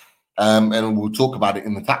see. And we'll talk about it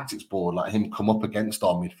in the tactics board, like him come up against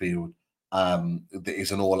our midfield. That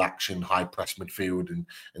is an all-action, high-press midfield,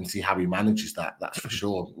 and see how he manages that. That's for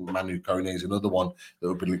sure. Manu Kone is another one that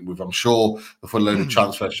will be linked with. I'm sure the full load of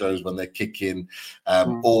transfer shows when they kick in,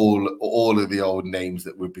 all of the old names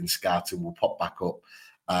that we've been scouting will pop back up.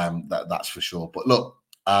 That's for sure. But look,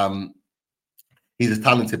 he's a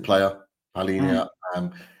talented player, Palhinha.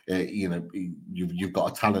 You've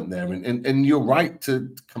got a talent there, and you're right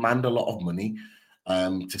to command a lot of money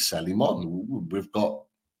to sell him on. We've got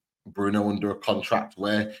Bruno under a contract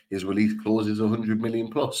where his release clause is 100 million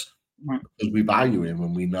plus because we value him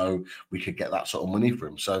and we know we could get that sort of money for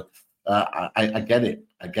him. So I get it.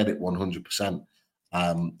 I get it 100%.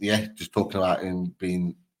 Just talking about him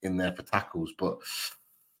being in there for tackles, but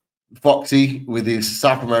Foxy, with his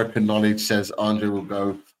South American knowledge, says Andre will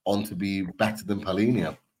go on to be better than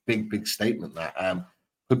Palhinha. Big statement that.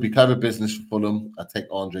 Could be clever business for Fulham. I take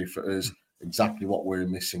Andre for us. Exactly what we're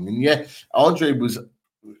missing. And yeah, Andre was,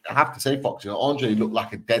 I have to say, Foxy, Andre looked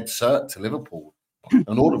like a dead cert to Liverpool.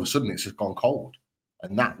 And all of a sudden it's just gone cold.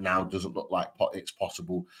 And that now doesn't look like it's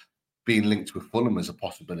possible being linked with Fulham as a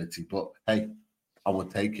possibility. But hey, I would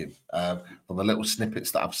take him. From the little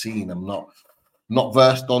snippets that I've seen, I'm not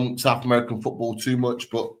versed on South American football too much,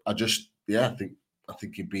 but I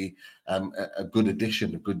think he'd be a good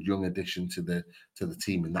addition, a good young addition to the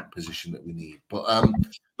team in that position that we need. But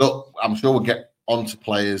look, I'm sure we'll get onto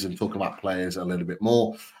players and talk about players a little bit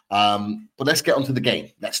more. But let's get onto the game.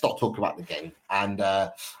 Let's start talking about the game and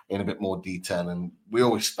in a bit more detail. And we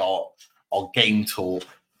always start our game talk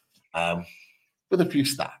with a few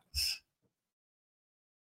stats.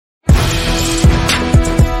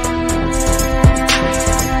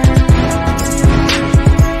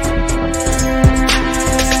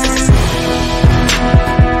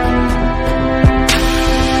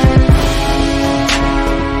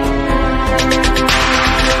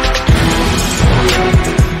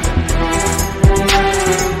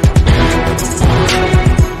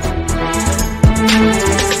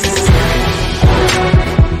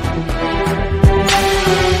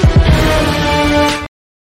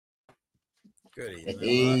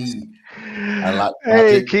 I like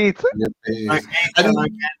hey, Keith.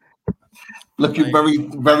 Looking very,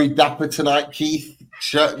 very dapper tonight, Keith.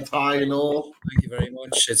 Shirt and tie and all. Thank you very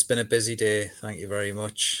much. It's been a busy day. Thank you very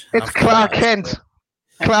much. It's Clark Kent.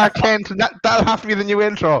 Clark Kent. That'll have to be the new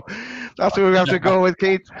intro. That's what we have to go with,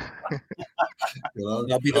 Keith.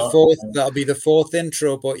 That'll be the fourth. That'll be the fourth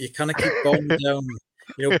intro, but you kind of keep Bond down.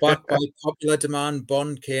 Back by popular demand,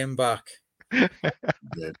 Bond came back.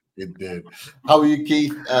 It did. How are you,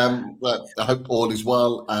 Keith? I hope all is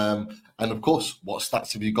well. And of course, what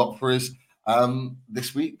stats have you got for us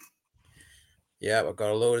this week? Yeah, we've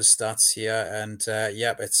got a load of stats here, and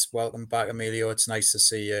it's welcome back, Emilio. It's nice to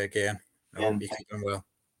see you again. I hope you're keeping well.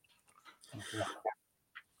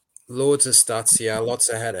 Loads of stats here, lots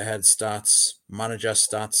of head-to-head stats, manager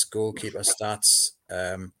stats, goalkeeper stats,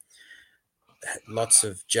 lots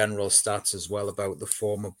of general stats as well about the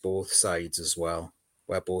form of both sides as well,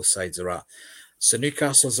 where both sides are at. So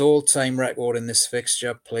Newcastle's all-time record in this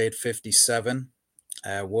fixture: played 57,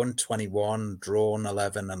 won 21, drawn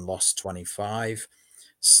 11, and lost 25.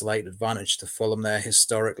 Slight advantage to Fulham there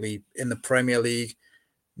historically. In the Premier League,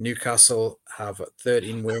 Newcastle have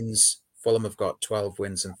 13 wins. Fulham have got 12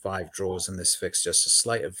 wins and 5 draws in this fixture. So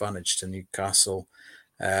slight advantage to Newcastle.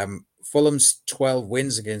 Fulham's 12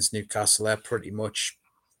 wins against Newcastle, they're pretty much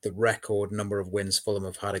the record number of wins Fulham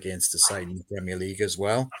have had against the side in the Premier League as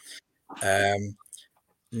well.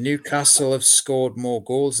 Newcastle have scored more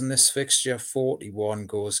goals in this fixture, 41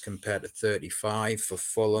 goals compared to 35 for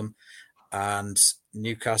Fulham. And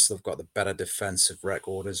Newcastle have got the better defensive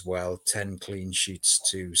record as well, 10 clean sheets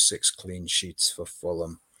to 6 clean sheets for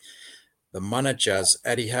Fulham. The managers,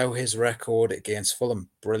 Eddie Howe, his record against Fulham,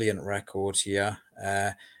 brilliant record here.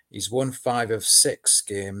 He's won 5 of 6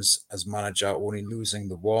 games as manager, only losing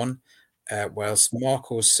the one. Whilst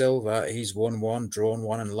Marco Silva, he's won 1, drawn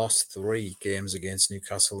 1, and lost 3 games against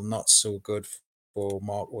Newcastle. Not so good for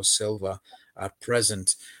Marco Silva at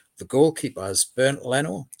present. The goalkeepers, Bernd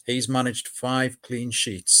Leno, he's managed 5 clean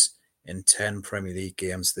sheets in 10 Premier League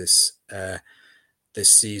games this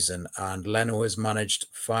season, and Leno has managed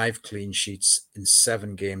 5 clean sheets in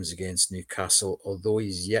 7 games against Newcastle, although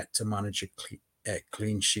he's yet to manage a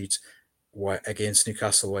clean sheet against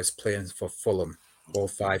Newcastle while he's playing for Fulham. All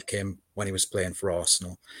 5 came when he was playing for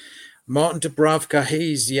Arsenal. Martin Dubravka,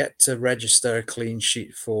 he's yet to register a clean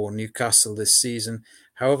sheet for Newcastle this season.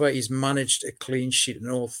 However, he's managed a clean sheet in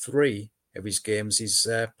all 3 of his games he's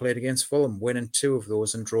played against Fulham, winning 2 of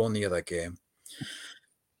those and drawing the other game.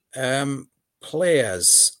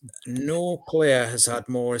 Players. No player has had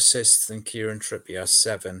more assists than Kieran Trippier,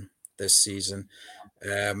 7 this season.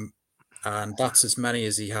 And that's as many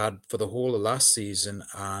as he had for the whole of last season.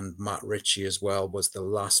 And Matt Ritchie as well was the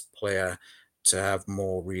last player to have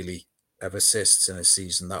more really of assists in a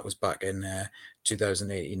season. That was back in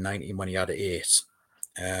 2018-19 when he had 8.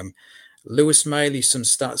 Lewis Miley, some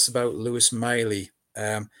stats about Lewis Miley.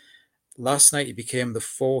 Last night he became the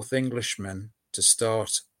 4th Englishman to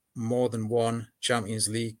start more than one Champions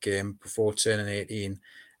League game before turning 18.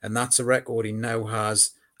 And that's a record he now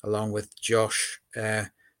has, along with Josh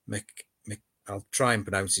I'll try and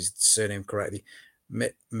pronounce his surname correctly.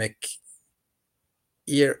 Phil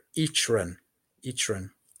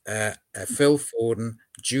Foden,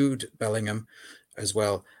 Jude Bellingham as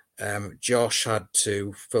well. Josh had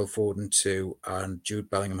 2, Phil Foden 2, and Jude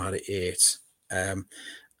Bellingham had 8.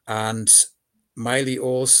 And Miley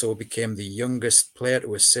also became the youngest player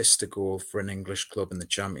to assist a goal for an English club in the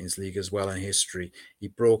Champions League as well in history. He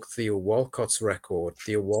broke Theo Walcott's record.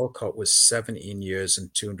 Theo Walcott was 17 years and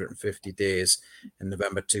 250 days in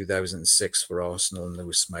November 2006 for Arsenal, and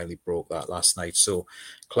Lewis Miley broke that last night. So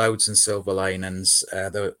clouds and silver linings,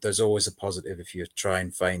 there's always a positive if you try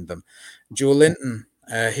and find them. Joe Linton,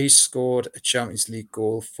 he scored a Champions League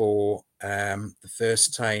goal for the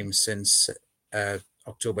first time since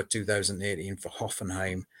October 2018 for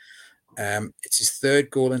Hoffenheim. It's his 3rd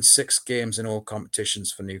goal in 6 games in all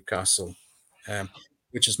competitions for Newcastle,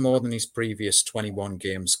 which is more than his previous 21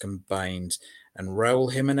 games combined. And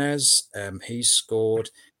Raul Jimenez, he scored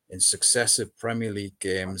in successive Premier League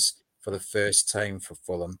games for the first time for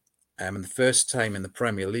Fulham, and the first time in the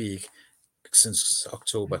Premier League since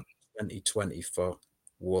October 2020 for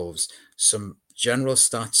Wolves. Some general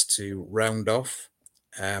stats to round off.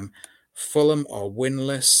 Fulham are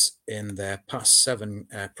winless in their past 7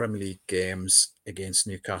 Premier League games against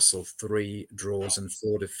Newcastle, 3 draws and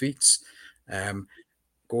 4 defeats. In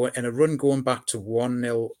a run going back to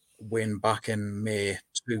 1-0 win back in May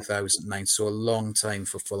 2009, so a long time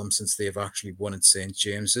for Fulham since they've actually won at St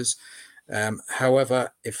James's.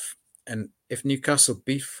 However, if Newcastle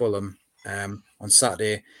beat Fulham on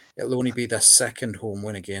Saturday, it'll only be their 2nd home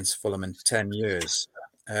win against Fulham in 10 years.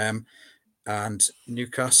 And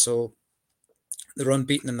Newcastle, they're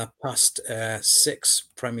unbeaten in the past 6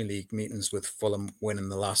 Premier League meetings, with Fulham winning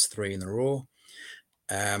the last 3 in a row.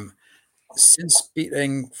 Since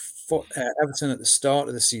beating Everton at the start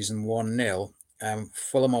of the season 1-0,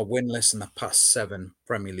 Fulham are winless in the past 7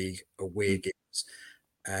 Premier League away games.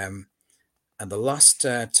 And the last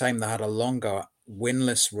time they had a longer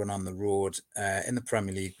winless run on the road in the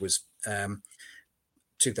Premier League was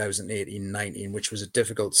 2018-19, which was a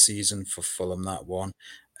difficult season for Fulham, that one.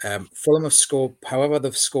 Fulham have scored, however,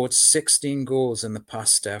 they've scored 16 goals in the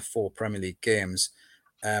past 4 Premier League games,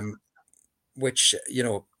 which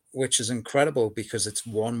is incredible because it's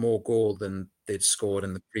 1 more goal than they'd scored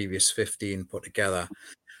in the previous 15 put together.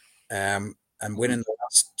 And winning the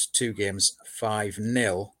last 2 games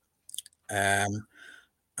 5-0.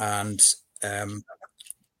 And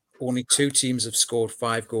only 2 teams have scored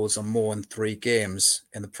 5 goals or more in 3 games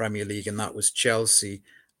in the Premier League, and that was Chelsea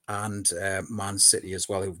and Man City as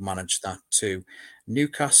well, who've managed that too.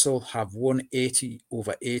 Newcastle have won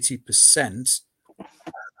over 80%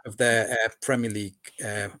 of their Premier League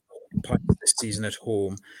points this season at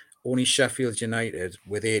home. Only Sheffield United,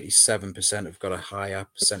 with 87%, have got a higher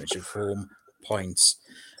percentage of home points.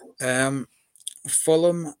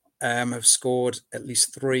 Fulham have scored at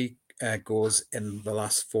least 3 goals in the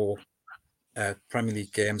last 4 Premier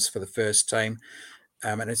League games for the first time.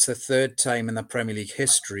 And it's the 3rd time in the Premier League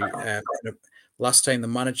history. Last time they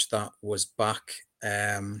managed that was back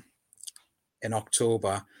in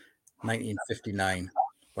October 1959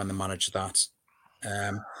 when they managed that.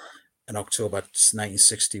 In October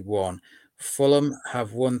 1961. Fulham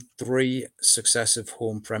have won 3 successive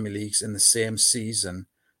home Premier Leagues in the same season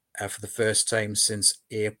for the first time since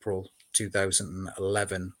April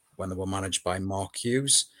 2011 when they were managed by Mark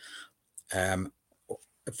Hughes.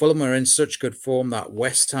 Fulham are in such good form that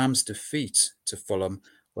West Ham's defeat to Fulham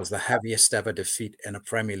was the heaviest ever defeat in a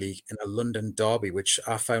Premier League in a London derby, which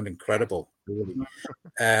I found incredible, really.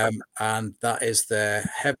 And that is the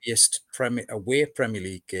heaviest away Premier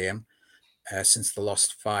League game since they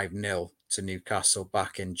lost 5-0 to Newcastle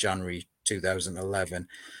back in January 2011.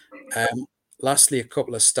 Lastly, a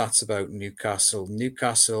couple of stats about Newcastle.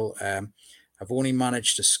 Newcastle have only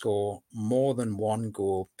managed to score more than 1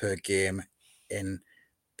 goal per game in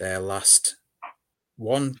their last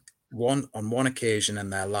on one occasion in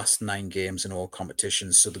their last 9 games in all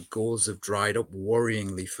competitions. So the goals have dried up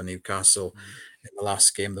worryingly for Newcastle. In the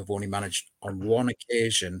last game, they've only managed on 1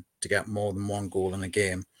 occasion to get more than 1 goal in a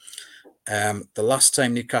game. The last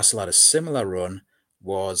time Newcastle had a similar run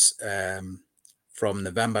was from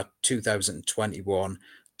November 2021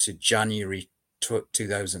 to January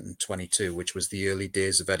 2022, which was the early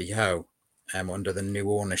days of Eddie Howe under the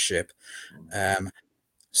new ownership.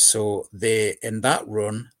 So in that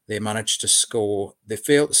run, they managed to score, they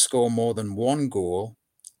failed to score more than 1 goal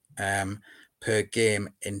per game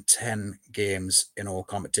in 10 games in all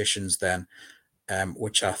competitions then.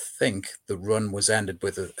 Which I think the run was ended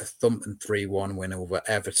with a thumping 3-1 win over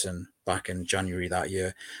Everton back in January that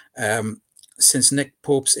year. Since Nick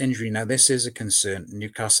Pope's injury, now this is a concern.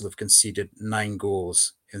 Newcastle have conceded 9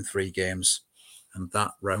 goals in 3 games, and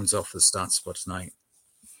that rounds off the stats for tonight.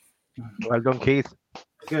 Well done, Keith.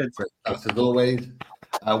 Good. As always.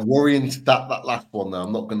 Worrying that last one, though,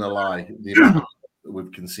 I'm not going to lie. The amount that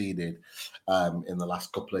we've conceded in the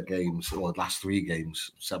last couple of games, or last 3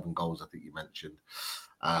 games, 7 goals, I think you mentioned.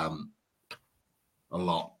 A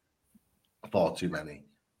lot. Far too many.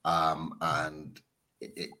 And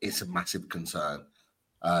it's a massive concern.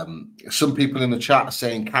 Some people in the chat are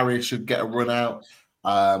saying Carrier should get a run out.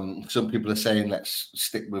 Some people are saying let's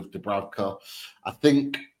stick with Dubravka. I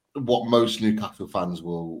think what most Newcastle fans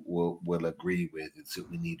will agree with is that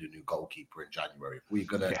we need a new goalkeeper in January. If we're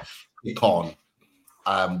going to kick on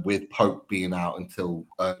with Pope being out until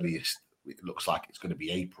earliest, it looks like it's going to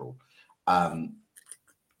be April.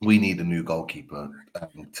 We need a new goalkeeper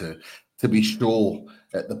to be sure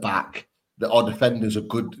at the back that our defenders are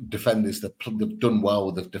good defenders. They've done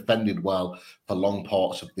well. They've defended well for long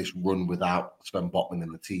parts of this run without Sven Botman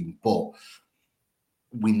in the team. But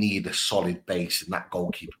we need a solid base, and that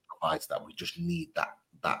goalkeeper provides that. We just need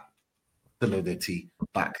that solidity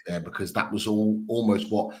back there, because that was almost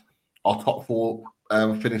what our top 4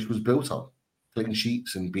 finish was built on: clean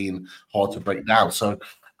sheets and being hard to break down. So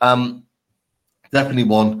definitely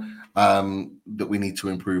one that we need to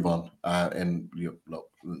improve on. And look,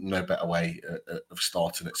 no better way of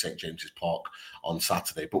starting at St James's Park on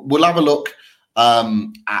Saturday. But we'll have a look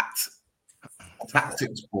at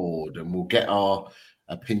tactics board, and we'll get our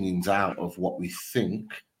opinions out of what we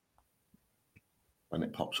think when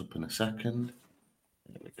it pops up in a second.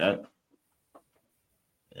 There we go.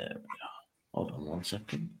 There we go. Hold on 1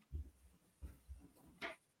 second.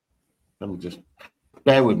 Let me just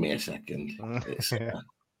bear with me a second. It's,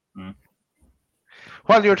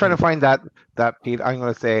 While you're trying to find that Pete, I'm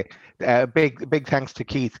going to say big thanks to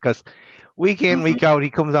Keith, because week in, week out, he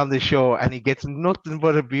comes on the show and he gets nothing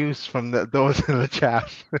but abuse from those in the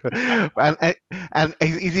chat. and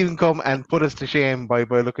he's even come and put us to shame by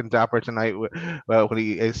looking dapper tonight. Well, when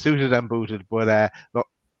he is suited and booted. But look,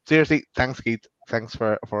 seriously, thanks, Keith. Thanks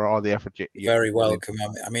for all the effort. You're very welcome.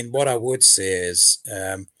 I mean, what I would say is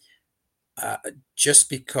just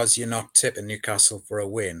because you're not tipping Newcastle for a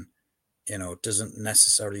win, doesn't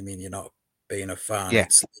necessarily mean you're not being a fan. Yeah,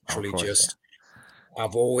 it's literally just...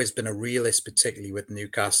 I've always been a realist, particularly with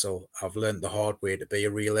Newcastle. I've learned the hard way to be a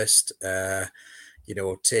realist. Take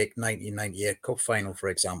 1998 Cup final, for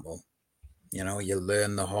example. You know, you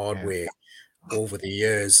learn the hard way over the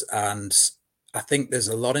years. And I think there's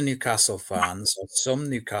a lot of Newcastle fans, or some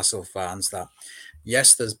Newcastle fans, that,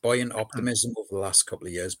 yes, there's buoyant optimism over the last couple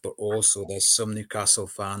of years, but also there's some Newcastle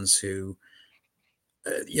fans who,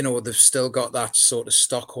 you know, they've still got that sort of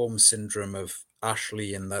Stockholm syndrome of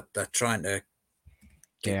Ashley, and that they're trying to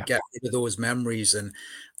get rid of those memories, and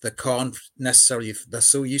they can't necessarily, they're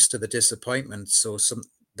so used to the disappointment. So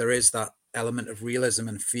there is that element of realism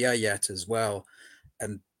and fear yet as well.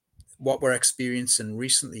 And what we're experiencing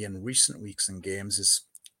recently in recent weeks and games is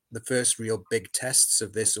the first real big tests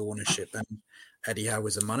of this ownership and Eddie Howe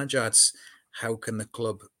as a manager. It's how can the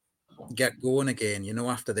club get going again, you know,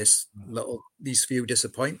 after these few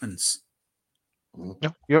disappointments.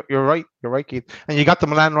 No, you're right. You're right, Keith. And you got the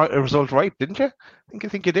Milan result right, didn't you? I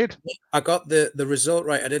think you did. I got the result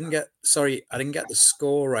right. I didn't get the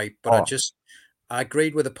score right, but I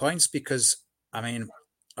agreed with the points, because I mean,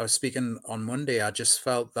 I was speaking on Monday. I just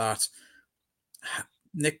felt that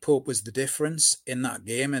Nick Pope was the difference in that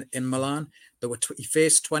game in Milan. He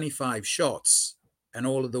faced 25 shots, and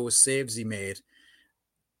all of those saves he made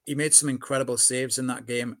some incredible saves in that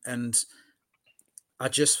game. And I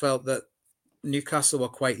just felt that Newcastle were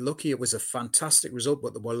quite lucky. It was a fantastic result,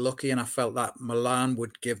 but they were lucky, and I felt that Milan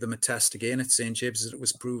would give them a test again at St. James's. It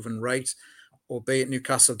was proven right, albeit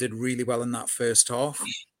Newcastle did really well in that first half.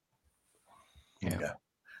 Yeah.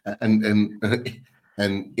 And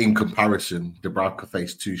in comparison, Dubravka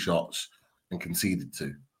faced 2 shots and conceded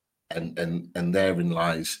 2. And therein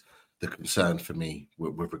lies the concern for me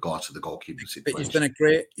with regard to the goalkeeping situation. But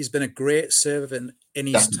he's been a great servant in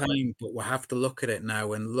his time, but we'll have to look at it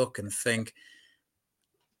now and look and think,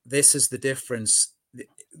 this is the difference.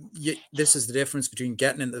 This is the difference between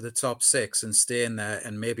getting into the top 6 and staying there,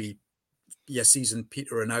 and maybe your season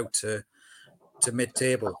petering out to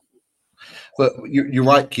mid-table. But you're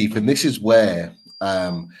right, Keith, and this is where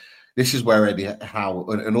Eddie Howe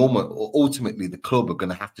and ultimately the club are going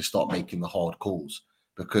to have to start making the hard calls,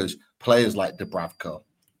 because players like Dubravka,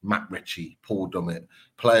 Matt Ritchie, Paul Dummett,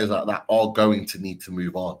 players like that are going to need to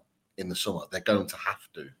move on in the summer. They're going to have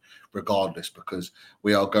to, regardless, because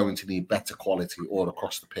we are going to need better quality all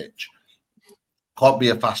across the pitch. Can't be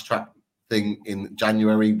a fast track thing in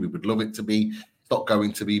January. We would love it to be. It's not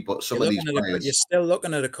going to be, but some of these players. You're still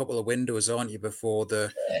looking at a couple of windows, aren't you, before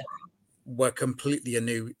we're completely a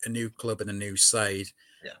new club and a new side.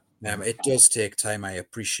 It does take time. I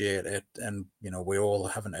appreciate it, and you know, we're all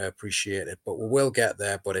having to appreciate it, but we will get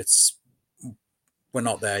there. But we're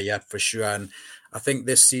not there yet for sure. And I think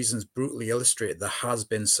this season's brutally illustrated. There has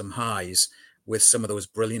been some highs with some of those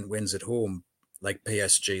brilliant wins at home, like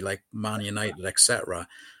PSG, like Man United, etc.,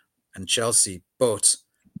 and Chelsea. But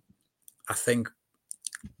I think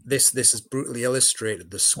this has brutally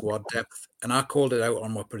illustrated the squad depth. And I called it out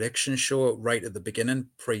on my prediction show right at the beginning,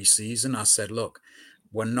 pre-season. I said, look,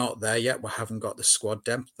 we're not there yet. We haven't got the squad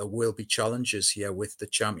depth. There will be challenges here with the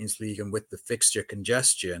Champions League and with the fixture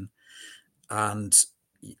congestion. And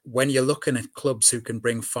when you're looking at clubs who can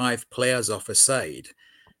bring 5 players off a side,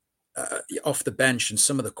 off the bench, and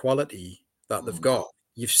some of the quality that they've got,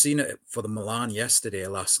 you've seen it for the Milan yesterday,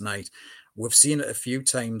 last night. We've seen it a few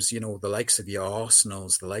times, you know, the likes of your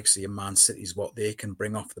Arsenals, the likes of your Man Cities, what they can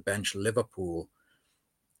bring off the bench, Liverpool.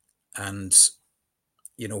 And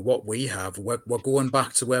you know what we have, we're going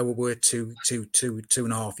back to where we were two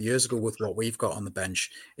and a half years ago with what we've got on the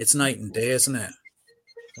bench. It's night and day, isn't it?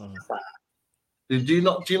 Do you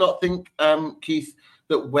not think, Keith,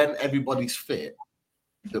 that when everybody's fit,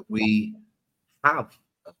 that we have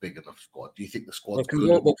a big enough squad? Do you think the squad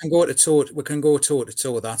we can go toe to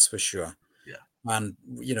toe? That's for sure. Yeah, and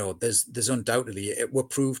you know, there's undoubtedly we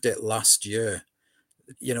proved it last year.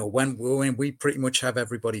 You know, when we pretty much have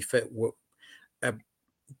everybody fit.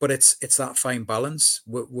 But it's that fine balance.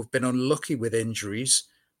 We've been unlucky with injuries,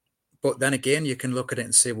 but then again, you can look at it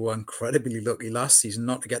and say, we're incredibly lucky last season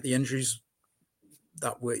not to get the injuries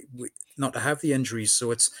that we not to have the injuries.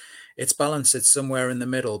 So it's balanced. It's somewhere in the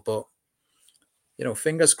middle. But you know,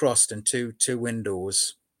 fingers crossed. In two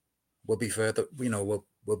windows, we'll be further. You know,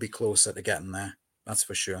 we'll be closer to getting there. That's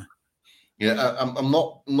for sure. Yeah, I'm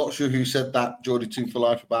not sure who said that, Geordie 2 for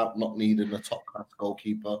Life, about not needing a top class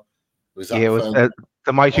goalkeeper. Was that it was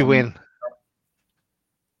the mighty win.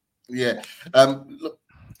 Yeah. Look,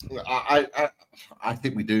 I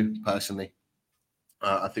think we do, personally.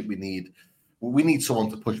 I think we need someone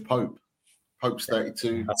to push Pope. Pope's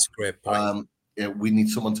 32. That's a great point. Yeah, we need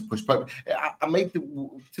someone to push Pope.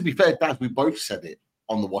 To be fair, Dad, we both said it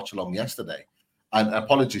on the watch along yesterday. And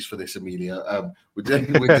apologies for this, Amelia. We're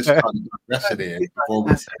dealing with this kind of progression here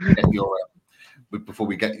before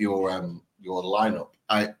we get your lineup.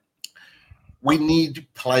 we need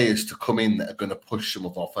players to come in that are going to push some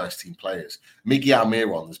of our first team players. Miggy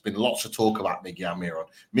Almiron, there's been lots of talk about Miggy Almiron.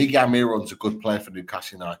 Miggy Almiron's a good player for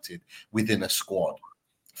Newcastle United within a squad.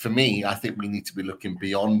 For me, I think we need to be looking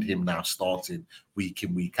beyond him now, starting week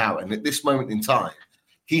in, week out. And at this moment in time,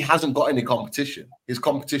 he hasn't got any competition. His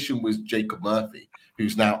competition was Jacob Murphy,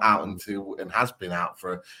 who's now out and has been out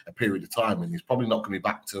for a period of time, and he's probably not going to be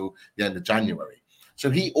back till the end of January. So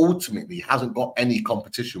he ultimately hasn't got any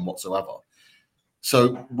competition whatsoever.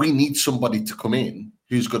 So we need somebody to come in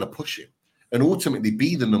who's going to push him and ultimately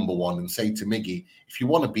be the number one and say to Miggy, if you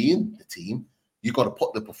want to be in the team, you've got to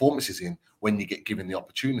put the performances in when you get given the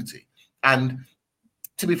opportunity. And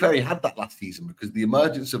to be fair, he had that last season because the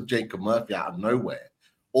emergence of Jacob Murphy out of nowhere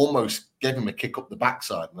almost gave him a kick up the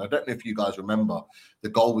backside. And I don't know if you guys remember the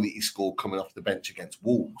goal that he scored coming off the bench against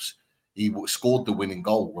Wolves. He scored the winning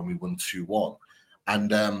goal when we won 2-1.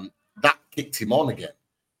 And that kicked him on again,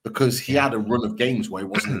 because he had a run of games where he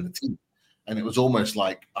wasn't in the team. And it was almost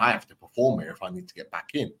like, I have to perform here if I need to get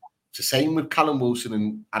back in. It's the same with Callum Wilson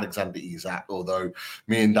and Alexander Isak, although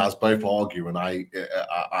me and Daz both argue, and I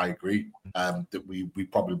agree that we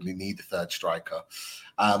probably need a third striker.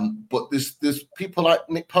 But there's people like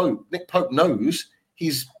Nick Pope. Nick Pope knows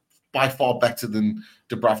he's by far better than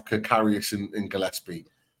Dubravka, Karius and Gillespie.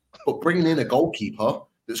 But bringing in a goalkeeper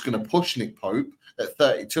that's going to push Nick Pope at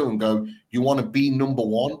 32 and go, you want to be number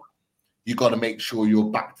one, you got to make sure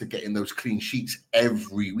you're back to getting those clean sheets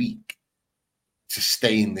every week to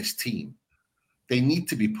stay in this team. They need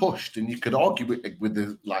to be pushed, and you could argue with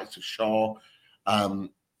the likes of Shaw,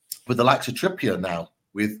 with the likes of Trippier now,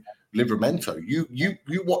 with Livramento. You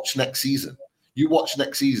watch next season.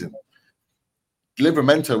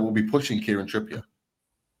 Livramento will be pushing Kieran Trippier.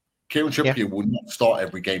 Kieran Trippier will not start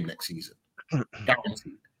every game next season.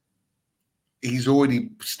 Guaranteed. He's already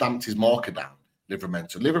stamped his marker down,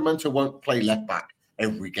 Livramento. Livramento won't play left back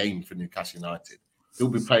every game for Newcastle United. He'll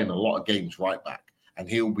be playing a lot of games right back, and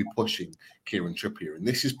he'll be pushing Kieran Trippier. And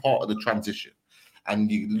this is part of the transition. And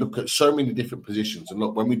you look at so many different positions. And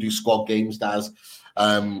look, when we do squad games, Daz,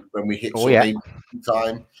 when we hit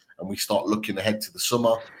time and we start looking ahead to the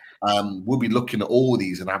summer, we'll be looking at all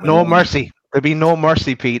these and having no mercy. There'll be no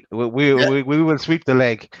mercy, Pete. We will sweep the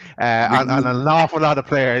leg on an awful lot of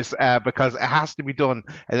players because it has to be done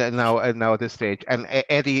now at this stage. And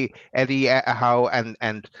Eddie Howe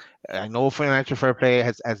and I know financial fair play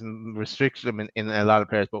has restricted them in a lot of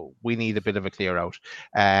players, but we need a bit of a clear out,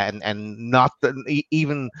 and not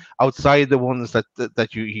even outside the ones that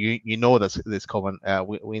you know that's coming.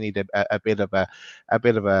 We need a bit of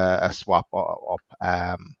a swap up.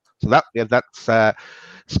 So that's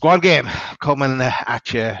squad game coming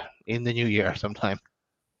at you in the new year sometime.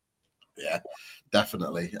 Yeah,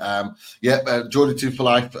 definitely. Jordan 2 for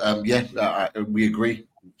life. We agree.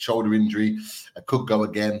 Shoulder injury could go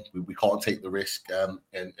again. We can't take the risk.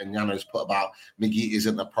 And Yano's put about Miggy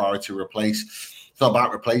isn't a priority to replace. It's not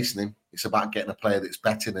about replacing him. It's about getting a player that's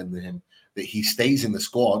better than him, that he stays in the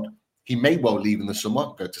squad. He may well leave in the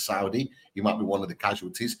summer, go to Saudi. He might be one of the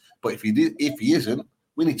casualties. But if he isn't,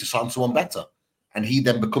 we need to sign someone better. And he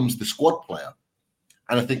then becomes the squad player.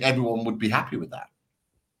 And I think everyone would be happy with that.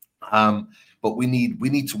 But we need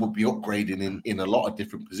to be upgrading in a lot of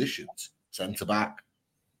different positions. Centre back,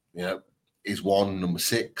 is one, number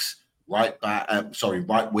 6,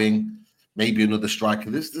 right wing, maybe another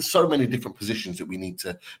striker. There's so many different positions that we need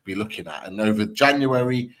to be looking at. And over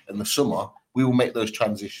January and the summer, we will make those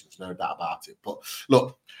transitions, no doubt about it. But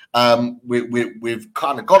look, we've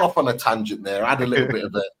kind of gone off on a tangent there. I had a little bit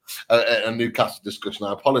of a Newcastle discussion.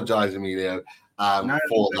 I apologise, Emilio,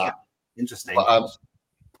 for that. Interesting. But,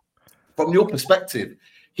 from your perspective,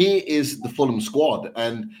 here is the Fulham squad.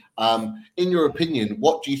 And in your opinion,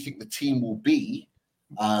 what do you think the team will be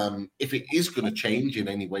if it is going to change in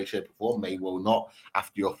any way, shape, or form? May well not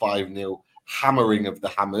after your 5-0 hammering of the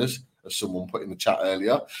Hammers, as someone put in the chat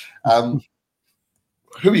earlier.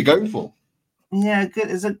 Who are you going for? Yeah,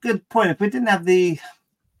 good. It's a good point. If we didn't have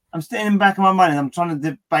I'm still in the back of my mind, and I'm trying to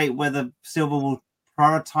debate whether Silva will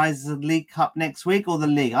prioritise the League Cup next week or the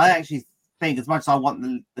League. I actually think, as much as I want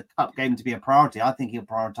the Cup game to be a priority, I think he'll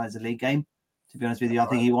prioritise the League game. To be honest with you, I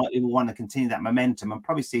think he will want to continue that momentum and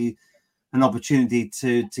probably see an opportunity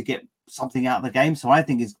to get something out of the game. So I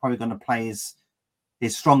think he's probably going to play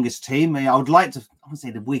his strongest team. I would like to, I wouldn't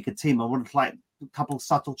say the weaker team. I would like a couple of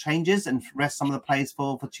subtle changes and rest some of the players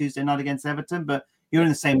for Tuesday night against Everton. But you're in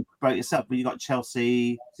the same boat yourself. But you got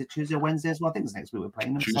Chelsea. Is it Tuesday or Wednesday as well? I think it's next week we're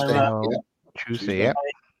playing them. Tuesday.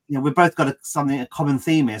 We've both got a common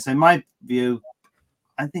theme here. So in my view,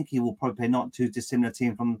 I think he will probably play not too dissimilar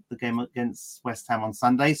team from the game against West Ham on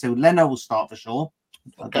Sunday. So Leno will start for sure.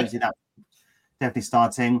 I don't see that definitely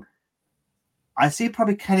starting. I see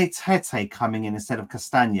probably Kenny Tete coming in instead of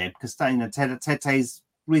Castagna. Tete's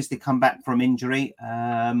recently come back from injury.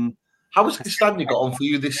 How has Castagna got on for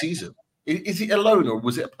you this season? Is it a loan or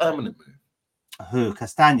was it a permanent move? Who?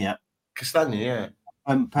 Castagna. Castagna, yeah.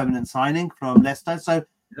 Permanent signing from Leicester. So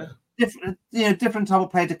yeah. Different type of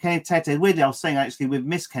player to Kenny Tete. Weirdly, I was saying actually we've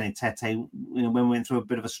missed Kenny Tete, when we went through a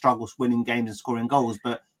bit of a struggle winning games and scoring goals,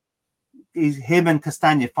 but him and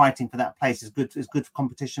Castagna fighting for that place is good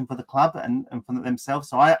competition for the club and for themselves.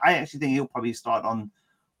 So I actually think he'll probably start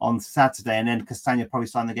on Saturday, and then Castagna probably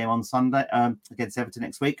start the game on Sunday against Everton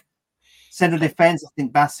next week. Central defence, I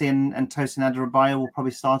think Bassi and Tosin Adarabioyo will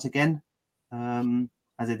probably start again,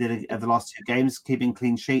 as they did over the last 2 games, keeping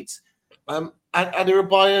clean sheets.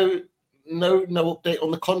 Adarabioyo, no update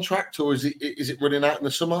on the contract, or is it running out in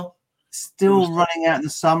the summer? Still running out in the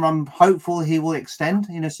summer. I'm hopeful he will extend.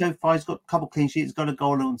 So far he's got a couple of clean sheets, got a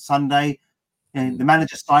goal on Sunday. The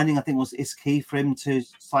manager signing, I think, is key for him to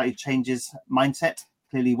slightly change his mindset.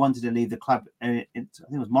 Clearly, he wanted to leave the club. I think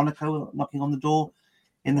it was Monaco knocking on the door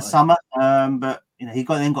in the summer. But he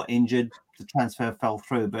got injured. The transfer fell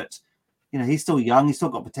through. But he's still young. He's still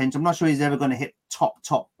got potential. I'm not sure he's ever going to hit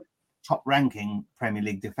top ranking Premier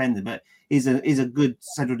League defender, but he's a good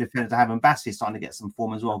central defender to have. And Bassi starting to get some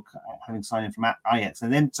form as well, having signed in from Ajax.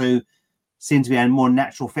 And them two seem to be a more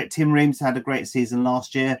natural fit. Tim Reams had a great season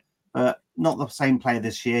last year, but not the same player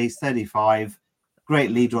this year. He's 35,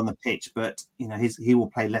 great leader on the pitch, but he will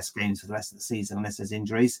play less games for the rest of the season unless there's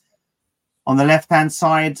injuries. On the left-hand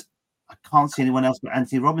side, I can't see anyone else but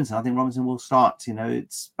Anthony Robinson. I think Robinson will start.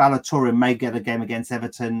 It's Ballatore may get a game against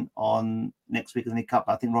Everton on next week in the League Cup.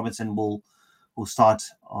 I think Robinson will start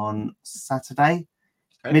on Saturday.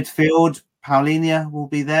 Okay. Midfield, Paulinho will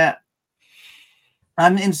be there.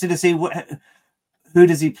 I'm interested to see who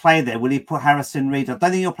does he play there. Will he put Harrison Reed? I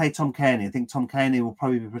don't think he'll play Tom Cairney. I think Tom Cairney will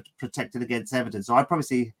probably be protected against Everton. So I'd probably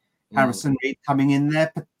see Harrison Reed coming in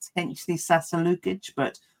there, potentially Sasa Lukic,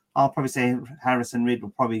 but I'll probably say Harrison Reed will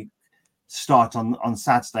probably start on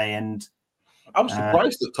Saturday. And I was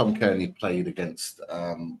surprised that Tom Cairney played against.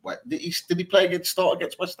 Did he play against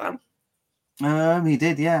West Ham? He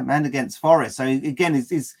did, yeah, and against Forest. So again,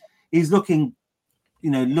 he's looking,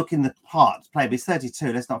 looking the part to play. But he's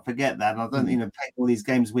 32. Let's not forget that. And I don't, play all these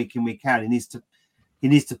games week in, week out. He needs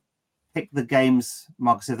to pick the games,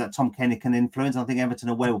 Marcus said, that Tom Cairney can influence. I think Everton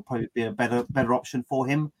away will probably be a better option for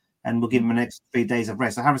him, and we'll give him an extra 3 days of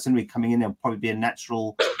rest. So Harrison Reed coming in, there will probably be a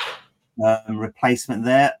natural replacement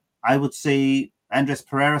there. I would see Andres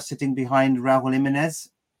Pereira sitting behind Raúl Jiménez.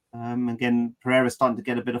 Again, Pereira's starting to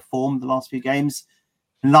get a bit of form the last few games.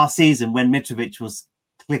 And last season, when Mitrovic was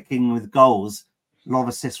clicking with goals, a lot of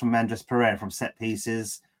assists from Andres Pereira from set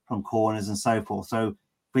pieces, from corners and so forth. So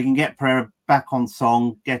if we can get Pereira back on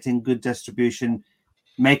song, getting good distribution,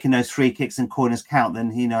 making those free kicks and corners count,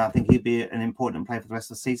 then, I think he'd be an important player for the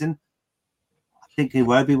rest of the season. I think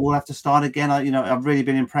Iwobi will have to start again. I've really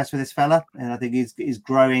been impressed with this fella, and I think he's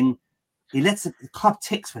growing. He lets the club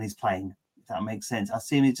ticks when he's playing. If that makes sense. I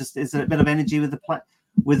see him. There's a bit of energy with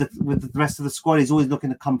the rest of the squad. He's always looking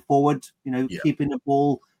to come forward. Keeping the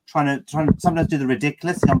ball, trying to sometimes do the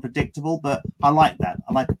ridiculous, the unpredictable. But I like that.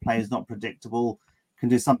 I like a player who's not predictable, can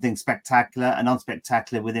do something spectacular and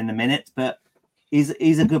unspectacular within a minute. But he's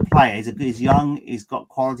a good player. He's young. He's got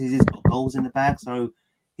qualities. He's got goals in the bag. So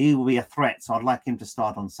he will be a threat. So I'd like him to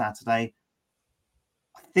start on Saturday.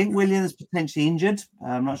 I think Williams potentially injured.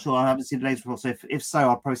 I'm not sure. I haven't seen the latest report. So if so,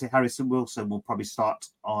 I'll probably say Harrison Wilson will probably start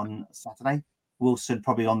on Saturday. Wilson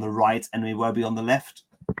probably on the right, and we will be on the left,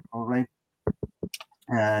 probably.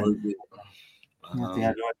 I think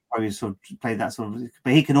I'd probably sort of play that sort of,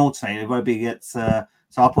 but he can alternate. It won't be so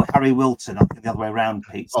I'll put Harry Wilson. I think the other way around,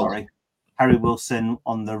 Pete. Sorry, Harry Wilson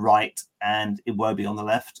on the right, and it won't be on the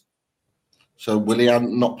left. So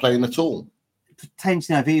Willian not playing at all?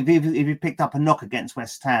 Potentially, if he picked up a knock against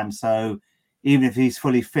West Ham, so even if he's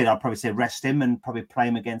fully fit, I'll probably say rest him and probably play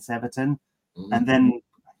him against Everton, and then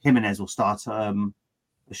Jimenez will start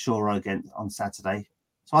Ashura again on Saturday.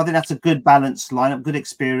 So I think that's a good balanced lineup, good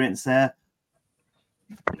experience there.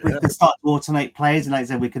 We can start to alternate players, and like I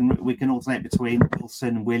said, we can alternate between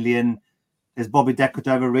Wilson, Willian. There's Bobby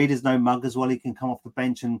Decordova-Reid. There's no mug as well. He can come off the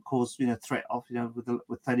bench and cause threat off.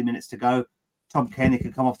 With 30 minutes to go. Tom Cairney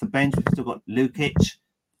can come off the bench. We've still got Lukic.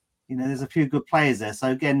 There's a few good players there. So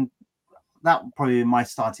again, that will probably be my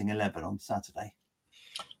starting 11 on Saturday.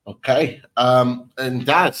 Okay. And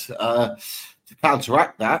Dad, to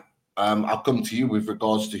counteract that, I'll come to you with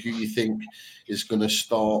regards to who you think is going to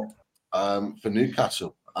start for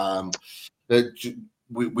Newcastle.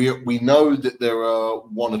 We know that there are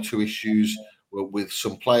one or two issues with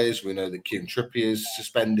some players. We know that Kieran Trippier is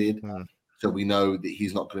suspended. So we know that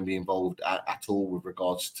he's not going to be involved at all with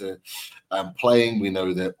regards to playing. We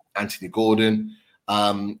know that Anthony Gordon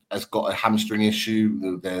has got a hamstring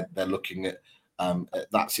issue. They're looking at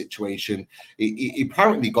that situation. He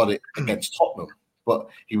apparently got it against Tottenham, but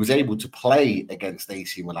he was able to play against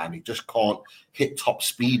AC Milan. He just can't hit top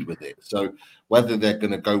speed with it. So whether they're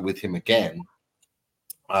going to go with him again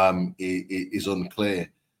is unclear.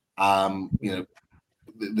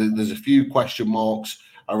 There's a few question marks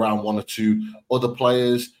around one or two other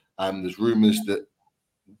players. There's rumours that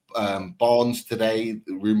Barnes today,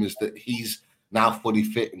 the rumours that he's now fully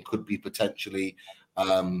fit and could be potentially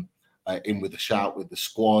in with a shout with the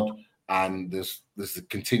squad. And there's a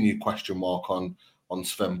continued question mark on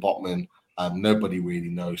Sven Botman. Nobody really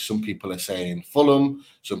knows. Some people are saying Fulham,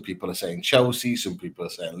 some people are saying Chelsea, some people are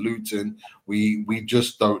saying Luton. We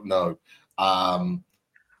just don't know.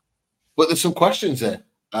 But there's some questions there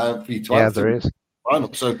for you to answer. There is.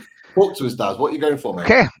 So talk to us, Daz. What are you going for, mate?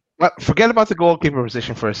 Okay. Well, forget about the goalkeeper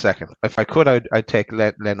position for a second. If I could, I'd take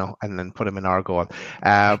Leno and then put him in our goal.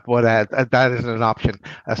 But that isn't an option.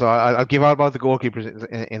 So I'll give out about the goalkeepers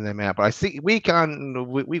in a minute. But I see week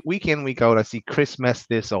in, week out, I see Chris mess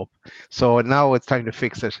this up. So now it's time to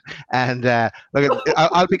fix it. And look,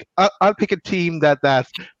 I'll pick a team that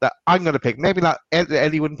I'm going to pick. Maybe not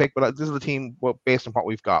Eddie wouldn't pick, but this is the team based on what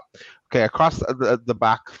we've got. Okay, across the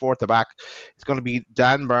back, fourth to back, it's going to be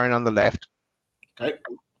Dan Burn on the left. Okay.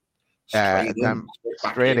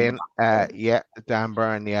 Straight in. Dan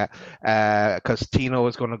Burn, because Tino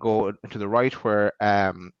is going to go to the right where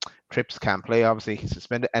Trips can't play. Obviously, he's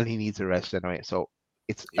suspended and he needs a rest anyway. So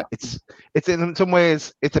it's in some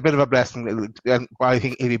ways it's a bit of a blessing, and I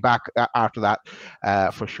think he'll be back after that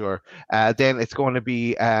for sure. Then it's going to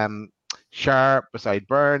be Sharp beside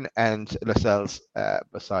Burn and Lascelles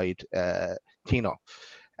beside Tino.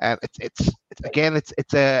 And it's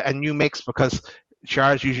a new mix because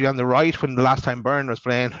Char's usually on the right when the last time Byrne was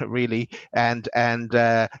playing, really, and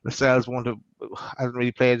Lascelles hasn't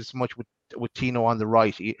really played as much with Tino on the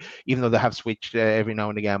right, even though they have switched every now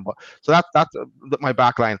and again. But so that's my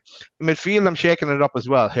back line. In midfield, I'm shaking it up as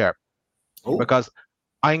well here because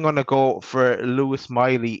I'm going to go for Lewis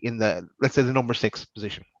Miley in let's say the number 6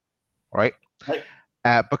 position, all right?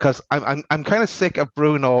 Because I'm kind of sick of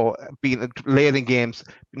Bruno being late in games,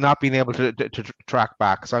 not being able to track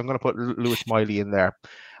back. So I'm going to put Lewis Miley in there.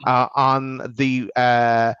 On the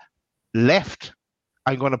left,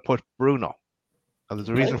 I'm going to put Bruno. And there's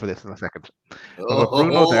a reason for this in a second.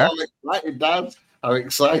 Bruno there. I'm excited, Dad. I'm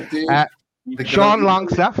excited. Sean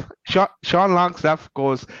Longstaff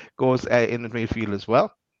goes in the midfield as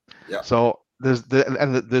well. Yeah. So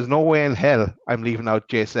there's no way in hell I'm leaving out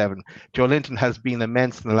J7. Joe Linton has been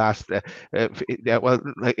immense in the last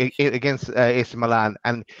against AC Milan,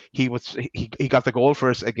 and he got the goal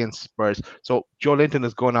for us against Spurs. So Joe Linton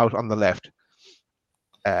is going out on the left.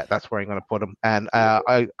 That's where I'm going to put him, and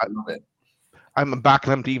I'm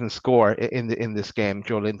backing him to even score in this game,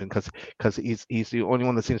 Joe Linton, because he's the only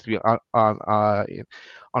one that seems to be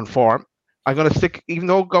on form. I'm going to stick, even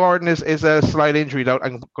though Gordon is a slight injury out,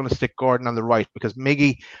 I'm going to stick Gordon on the right because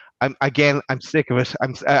Miggy, I'm sick of it.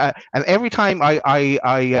 And every time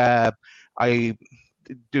I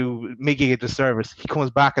do Miggy a disservice, he comes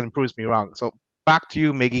back and proves me wrong. So back to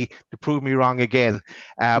you, Miggy, to prove me wrong again.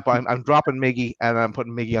 But I'm dropping Miggy and I'm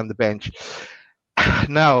putting Miggy on the bench.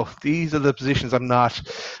 Now, these are the positions I'm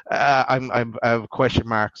have question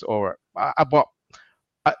marks over. But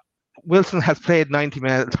Wilson has played 90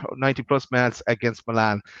 plus minutes against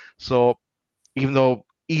Milan. So even though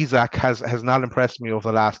Isak has not impressed me over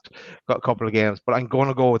the last couple of games, but I'm going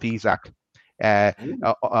to go with Isak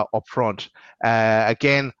up front.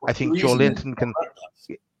 Again, I think Joe Linton can.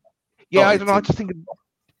 Yeah, I don't know.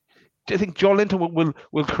 I think Joe Linton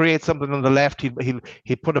will create something on the left. He'll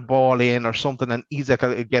put a ball in or something, and Isak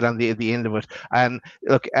will get on the end of it. And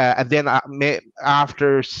look, and then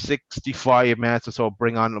after 65 minutes or so,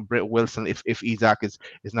 bring on Britt Wilson if Isak is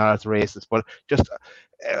not as racist. But just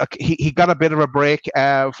he got a bit of a break.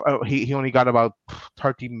 He only got about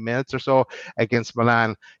 30 minutes or so against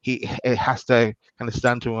Milan. It has to kind of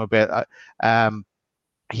stand to him a bit.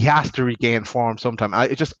 He has to regain form sometime.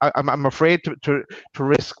 I'm afraid to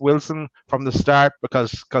risk Wilson from the start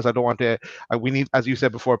because I don't want to. We need, as you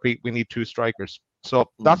said before, Pete, we need 2 strikers. So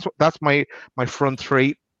that's my front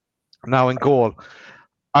 3. Now in goal,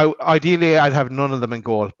 ideally I'd have none of them in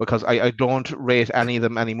goal because I don't rate any of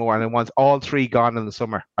them anymore, and I want all 3 gone in the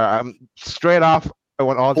summer. Straight off, I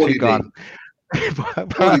want all 3 gone. Why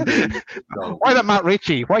not Matt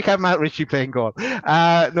Ritchie? Why can't Matt Ritchie play in goal?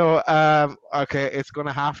 Okay, it's going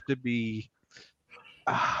to have to be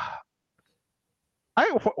While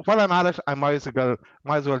I'm at it, I might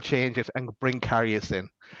as well change it and bring Karius in.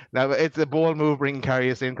 Now it's a bold move bringing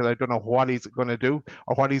Karius in because I don't know what he's going to do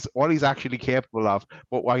or what he's actually capable of.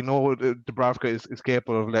 But I know Dubravka is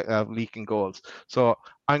capable of leaking goals. So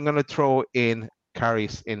I'm going to throw in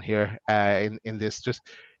Karius in here in this. Just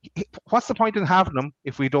what's the point in having him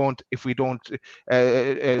if we don't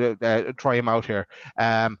try him out here?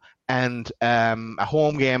 And a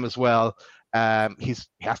home game as well. He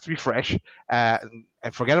has to be fresh. And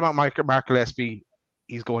forget about Mark Gillespie.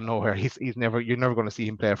 He's going nowhere. You're never going to see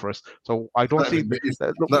him play for us. So I don't see. It's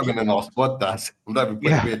not even in our squad. That's not even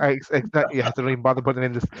put him in. Yeah, I don't even bother putting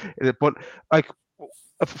in this. But like,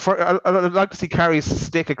 I'd like to see Karius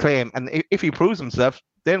stake a claim, and if he proves himself,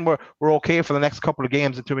 then we're okay for the next couple of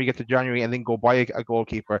games until we get to January, and then go buy a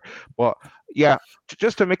goalkeeper. But yeah,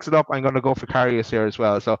 just to mix it up, I'm going to go for Karius here as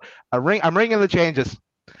well. So I'm ringing the changes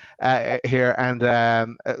here, and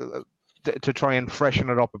to try and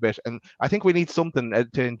freshen it up a bit. And I think we need something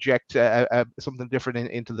to inject something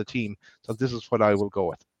different into the team. So this is what I will go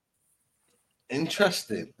with.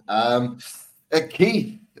 Interesting.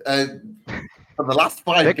 Keith, for the last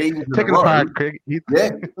 5 games in a row, apart, Craig.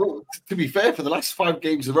 Yeah. Well, to be fair, for the last 5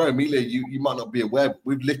 games in a row, Amelia, you might not be aware, but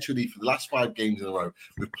we've literally for the last 5 games in a row,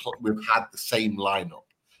 we've had the same lineup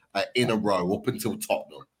in a row up until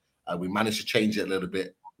Tottenham. We managed to change it a little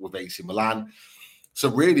bit with AC Milan. So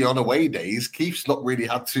really, on away days, Keith's not really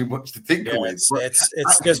had too much to tinker with. It's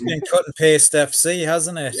just been cut and paste FC,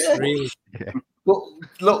 hasn't it? Yeah. Really. Yeah. Well,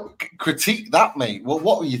 look, critique that, mate. Well,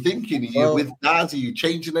 what were you thinking? Are you with Daz? Are you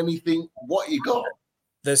changing anything? What you got?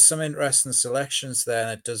 There's some interesting selections there,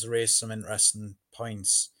 and it does raise some interesting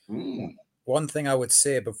points. One thing I would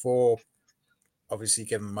say before, obviously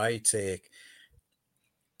giving my take,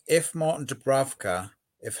 if Martin Dubravka,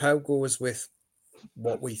 if Howe goes with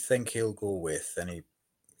what we think he'll go with, then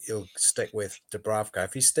he'll stick with Dubravka.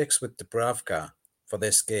 If he sticks with Dubravka for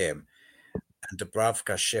this game, and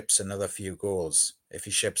Dubravka ships another few goals, if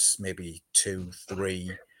he ships maybe 2,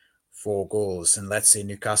 3, 4 goals, and let's say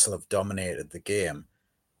Newcastle have dominated the game,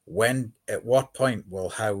 at what point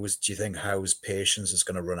do you think Howe's patience is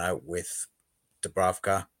going to run out with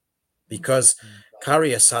Dubravka? Because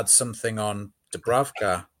Karius had something on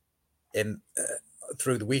Dubravka in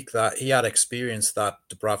through the week that he had experience that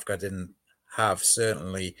Dubravka didn't have.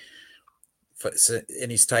 Certainly,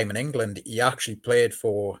 in his time in England, he actually played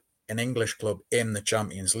for an English club in the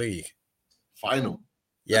Champions League final.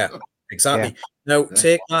 Yeah, exactly. Now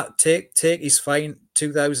take his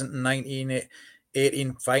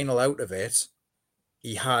 2019-18 final out of it.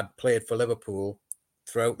 He had played for Liverpool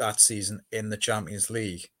throughout that season in the Champions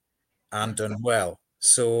League and done well.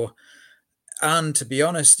 So, and to be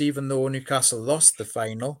honest, even though Newcastle lost the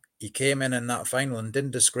final, he came in that final and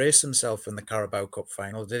didn't disgrace himself in the Carabao Cup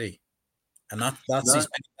final, did he? And that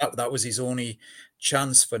was his only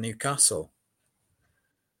chance for Newcastle.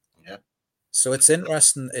 Yeah. So it's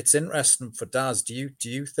interesting. It's interesting for Daz. Do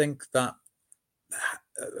you think that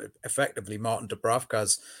effectively Martin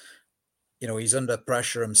Dubravka's, he's under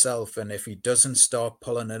pressure himself, and if he doesn't start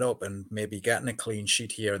pulling it up and maybe getting a clean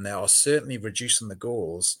sheet here and there, or certainly reducing the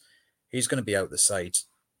goals, he's going to be out the side.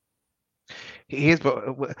 He is, but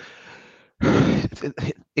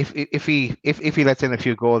if he lets in a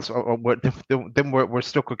few goals, then we're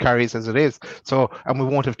stuck with Karius as it is. So, and we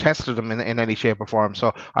won't have tested him in any shape or form.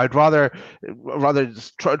 So I'd rather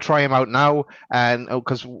just try him out now, and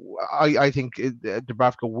because I think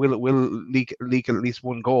Dubravka will leak at least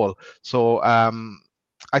one goal. So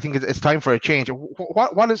I think it's time for a change.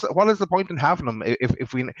 What is the point in having him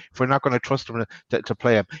if we're not going to trust him to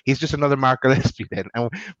play him? He's just another Mark Gillespie then, and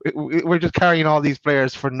we're just carrying all these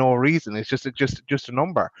players for no reason. It's just a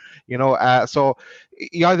number, So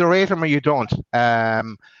you either rate him or you don't. It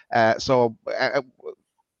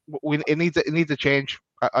needs a change.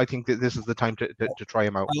 I think that this is the time to try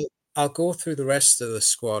him out. I'll go through the rest of the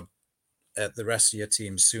squad, the rest of your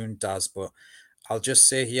team soon, Daz, but I'll just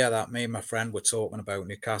say here that me and my friend were talking about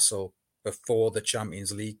Newcastle before the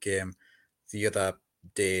Champions League game the other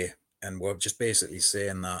day, and we're just basically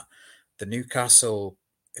saying that the Newcastle,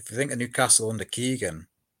 if you think of Newcastle under Keegan,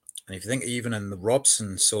 and if you think even in the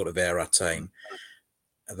Robson sort of era time,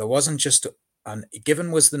 there wasn't just, and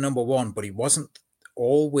Given was the number one, but he wasn't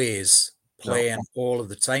always playing all of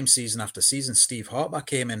the time, season after season. Steve Harper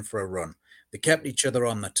came in for a run. They kept each other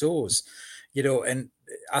on their toes, and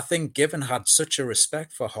I think Given had such a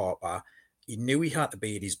respect for Harper. He knew he had to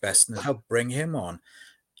be at his best and helped bring him on.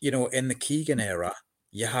 In the Keegan era,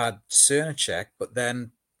 you had Cernacek, but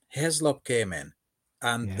then Heslop came in.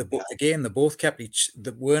 And they both kept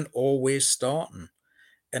they weren't always starting.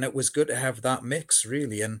 it was good to have that mix,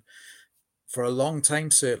 really. And for a long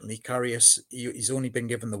time, certainly, Karius, he's only been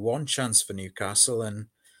given the one chance for Newcastle, and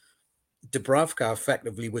Dubravka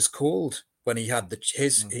effectively was cold when he had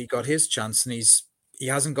he got his chance, and he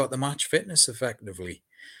hasn't got the match fitness effectively.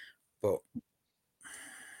 But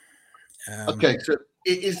okay, so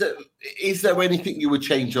is there anything you would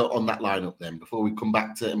change on that lineup then before we come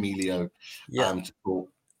back to Emilio? Yeah. To talk,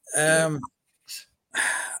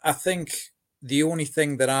 I think the only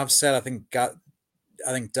thing that I've said, I think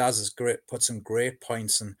Daz has put some great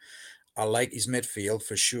points, and I like his midfield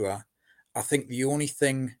for sure. I think the only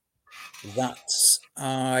thing that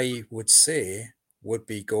I would say would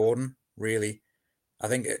be Gordon, really. I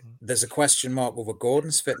think there's a question mark over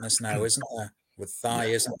Gordon's fitness now, isn't there? With thigh,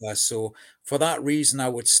 isn't there? So for that reason, I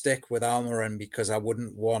would stick with Almiron, because I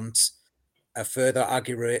wouldn't want a further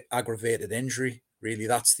aggravated injury. Really,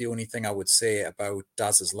 that's the only thing I would say about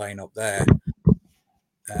Daz's lineup there.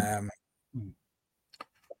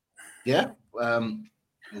 Yeah,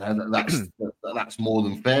 that's more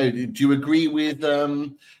than fair. Do you agree with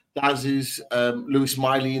Daz's Lewis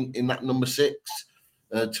Miley in that number 6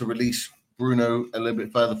 to release Bruno a little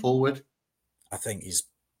bit further forward? I think he's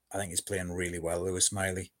playing really well, Lewis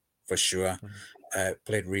Miley, for sure.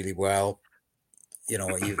 Played really well. You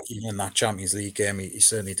know, even in that Champions League game, he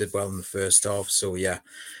certainly did well in the first half. So yeah,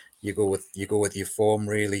 you go with your form,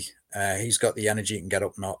 really. He's got the energy, and get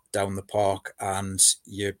up, not down the park, and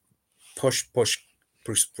you push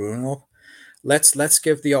Bruce Bruno. Let's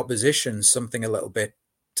give the opposition something a little bit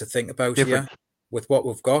to think about here with what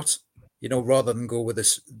we've got. You know, rather than go with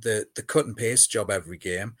the cut and paste job every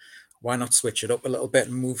game, why not switch it up a little bit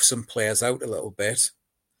and move some players out a little bit?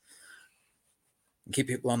 Keep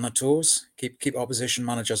people on their toes. Keep opposition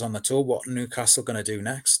managers on their toe. What are Newcastle going to do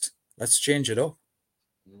next? Let's change it up.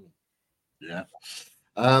 Yeah.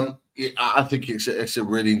 I think it's a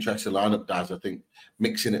really interesting lineup, Daz. I think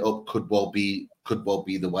mixing it up could well be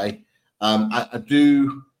the way. I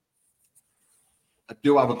do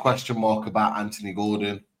have a question mark about Anthony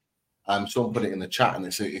Gordon. Someone put it in the chat, and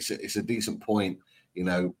it's a decent point. You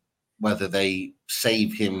know, whether they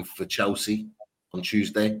save him for Chelsea on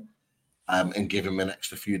Tuesday and give him an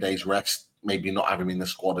extra few days rest, maybe not have him in the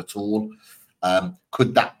squad at all.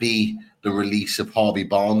 Could that be the release of Harvey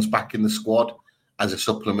Barnes back in the squad as a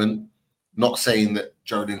supplement? Not saying that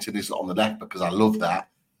Joe Linton isn't on the left, because I love that.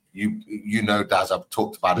 You know, Daz, I've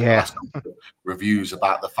talked about it in the last couple of reviews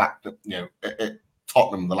about the fact that, you know, at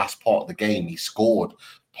Tottenham, the last part of the game, he scored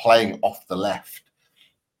playing off the left.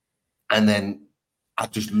 And then I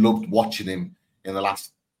just loved watching him in the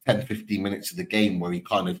last 10, 15 minutes of the game, where he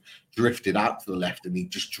kind of drifted out to the left and he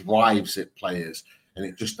just drives at players. And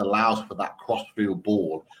it just allows for that crossfield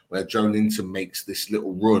ball where Joe Linton makes this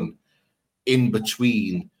little run in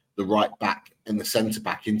between the right back and the centre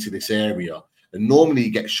back into this area. And normally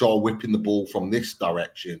you get Shaw whipping the ball from this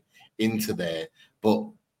direction into there. But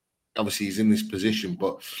obviously he's in this position.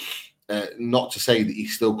 But not to say that he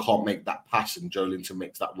still can't make that pass, and Joe Linton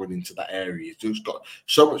makes that run into that area. He's just got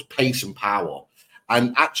so much pace and power.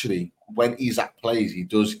 And actually, when Isak plays, it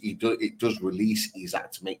does release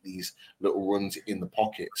Isak to make these little runs in the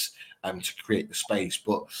pockets to create the space.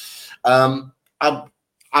 But I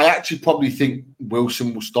actually probably think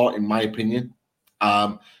Wilson will start, in my opinion,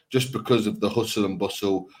 just because of the hustle and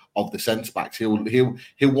bustle of the centre backs. He'll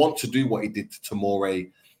want to do what he did to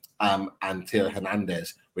Tomori and Theo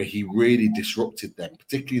Hernandez, where he really disrupted them,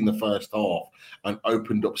 particularly in the first half, and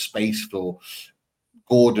opened up space for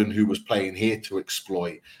Gordon, who was playing here, to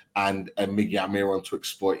exploit, and Miguel Almiron to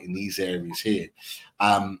exploit in these areas here.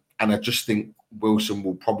 And I just think Wilson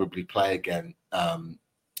will probably play again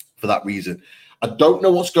for that reason. I don't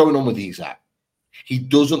know what's going on with Isak. He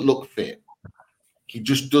doesn't look fit. He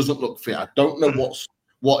just doesn't look fit. I don't know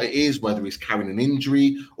what it is, whether he's carrying an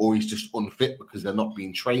injury or he's just unfit because they're not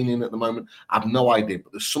being training at the moment. I have no idea,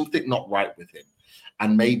 but there's something not right with him.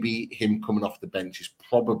 And maybe him coming off the bench is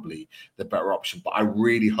probably the better option. But I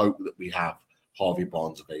really hope that we have Harvey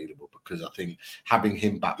Barnes available, because I think having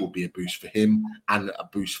him back will be a boost for him and a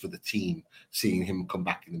boost for the team, seeing him come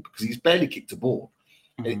back in, because he's barely kicked a ball.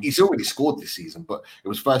 Mm-hmm. He's already scored this season, but it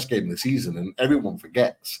was first game of the season and everyone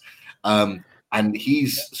forgets. And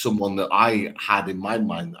he's someone that I had in my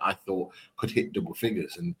mind that I thought could hit double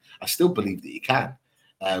figures. And I still believe that he can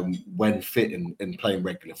when fit and playing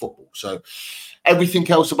regular football. So everything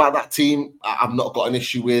else about that team, I've not got an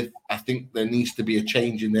issue with. I think there needs to be a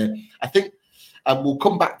change in there. I think we'll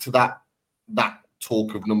come back to that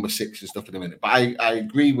talk of number 6 and stuff in a minute. But I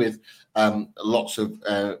agree with lots of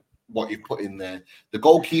what you've put in there. The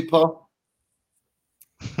goalkeeper,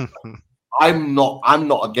 I'm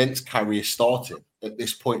not against Karius starting. at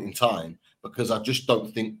this point in time because I just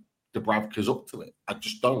don't think Dubravka's up to it. I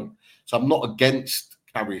just don't. So I'm not against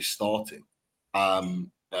Karius starting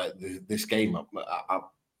this game.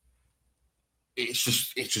 It's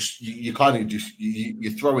just you kind of just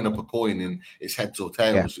you're throwing up a coin and it's heads or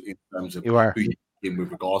tails in terms of who you're in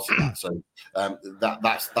with regards to that. So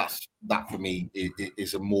that for me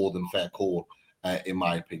is a more than fair call in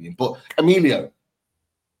my opinion. But Emilio,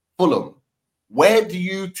 Fulham, where do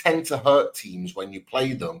you tend to hurt teams when you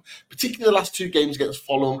play them, particularly the last two games against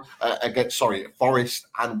Forest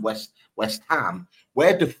and West Ham?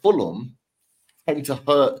 Where do Fulham tend to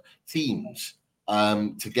hurt teams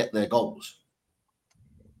to get their goals?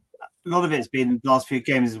 A lot of it's been the last few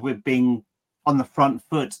games with being on the front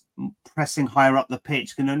foot, pressing higher up the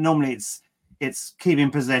pitch. You know, normally it's keeping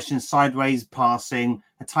possession, sideways passing.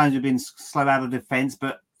 At times we've been slow out of defence,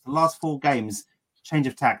 but the last 4 games, change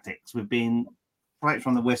of tactics. We've been right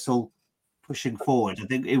from the whistle, pushing forward. I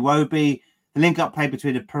think Iwobi, the link-up play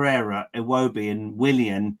between Pereira, Iwobi, and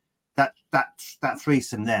Willian, that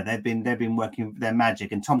threesome there, they've been working their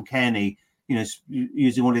magic. And Tom Kearney, you know,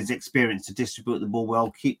 using all his experience to distribute the ball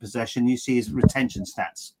well, keep possession. You see his retention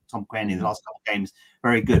stats, Tom Kearney, the last couple of games,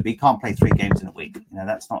 very good. But he can't play 3 games in a week. You know,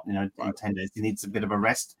 that's not, in 10 days. He needs a bit of a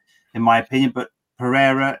rest, in my opinion. But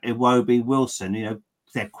Pereira, Iwobi, Wilson, you know,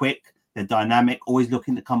 they're quick, they're dynamic, always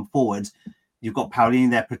looking to come forward. You've got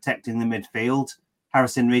Paulinho there protecting the midfield.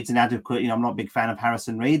 Harrison Reed's an adequate, I'm not a big fan of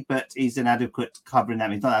Harrison Reed, but he's an adequate covering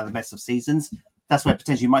them. He's not at the best of seasons. That's where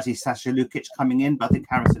potentially you might see Sasha Lukic coming in, but I think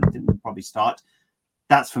Harrison didn't probably start.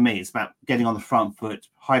 That's for me. It's about getting on the front foot,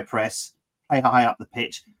 high press, play high up the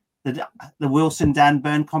pitch. The Wilson-Dan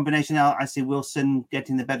Burn combination, I see Wilson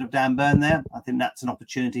getting the better of Dan Burn there. I think that's an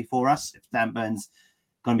opportunity for us if Dan Burn's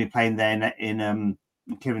going to be playing there in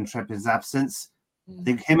Kieran Trepp's absence. I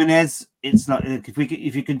think Jimenez, it's not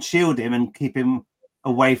if you can shield him and keep him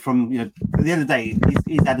away from, at the end of the day,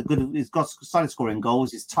 he's started scoring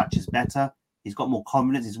goals. His touch is better. He's got more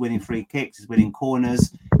confidence. He's winning free kicks. He's winning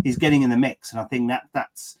corners. He's getting in the mix, and I think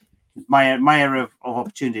that's my area of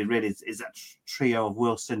opportunity. Really is that trio of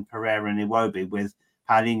Wilson, Pereira, and Iwobi with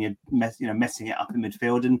Paulinho, messing it up in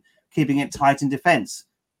midfield and keeping it tight in defence.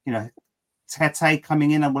 Tete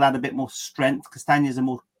coming in and will add a bit more strength. Castaña's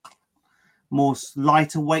a more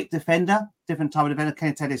lighter weight defender, different type of defender.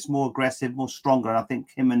 Tete is more aggressive, more stronger. And I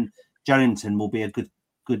think him and Joelinton will be a good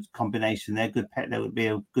combination there. There would be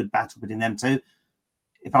a good battle between them two.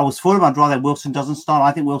 If I was Fulham, I'd rather Wilson doesn't start.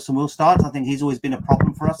 I think Wilson will start. I think he's always been a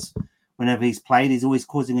problem for us whenever he's played. He's always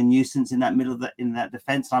causing a nuisance in that middle of in that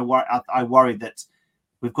defence. I worry that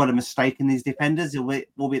we've got a mistake in these defenders.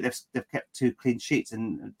 Albeit they've kept 2 clean sheets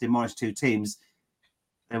and demolished 2 teams.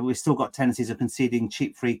 We've still got tendencies of conceding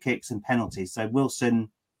cheap free kicks and penalties. So Wilson,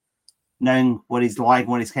 knowing what he's like,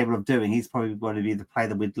 what he's capable of doing, he's probably going to be the player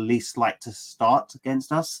that we'd least like to start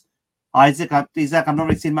against us. Isaac, I've not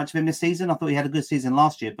really seen much of him this season. I thought he had a good season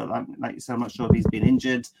last year, but like you said, I'm not sure if he's been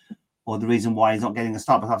injured or the reason why he's not getting a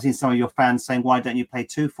start. But I've seen some of your fans saying, why don't you play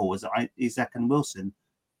 2 forwards, Isaac and Wilson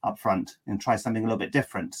up front, and try something a little bit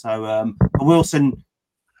different? So Wilson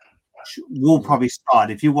will probably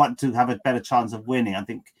start. If you want to have a better chance of winning, I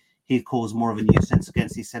think he'd cause more of a nuisance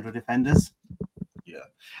against these central defenders. Yeah,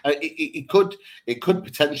 it could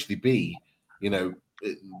potentially be,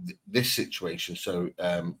 this situation. So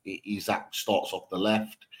Isaac starts off the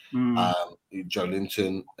left,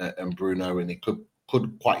 Joelinton and Bruno, and it could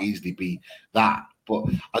quite easily be that. But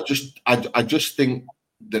I just think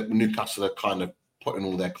that Newcastle are kind of putting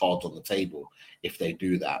all their cards on the table if they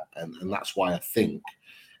do that, and that's why I think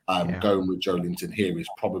going with Joelinton here is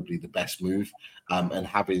probably the best move, and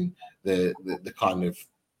having the kind of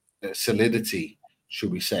solidity,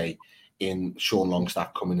 should we say, in Sean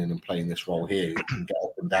Longstaff coming in and playing this role here. He can get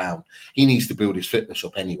up and down. He needs to build his fitness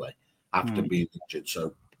up anyway after being injured.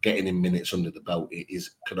 So getting him minutes under the belt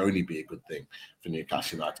can only be a good thing for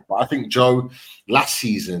Newcastle United. But I think Joe, last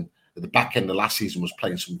season, at the back end of last season, was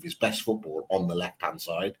playing some of his best football on the left-hand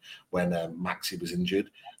side when Maxi was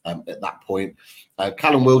injured at that point.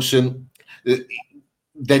 Callum Wilson,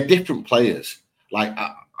 they're different players. Like,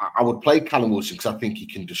 I would play Callum Wilson because I think he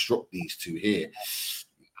can disrupt these two here.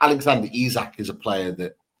 Alexander Isak is a player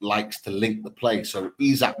that likes to link the play. So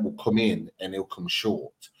Isak will come in and he'll come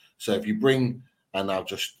short. So if you bring, and I'll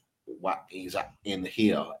just whack Isak in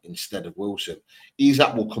here instead of Wilson,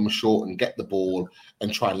 Isak will come short and get the ball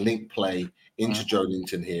and try and link play into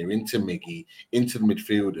Joelinton here, into Miggy, into the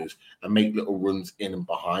midfielders, and make little runs in and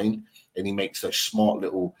behind. And he makes those smart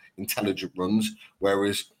little intelligent runs.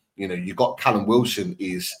 Whereas, you got Callum Wilson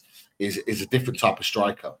is a different type of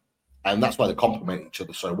striker. And that's why they complement each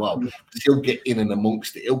other so well. He'll get in and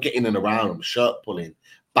amongst it. He'll get in and around them, shirt pulling,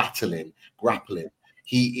 battling, grappling.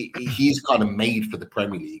 He's kind of made for the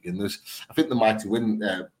Premier League. And I think the Mighty Win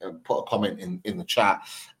put a comment in the chat,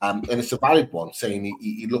 and it's a valid one, saying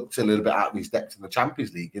he looked a little bit out of his depth in the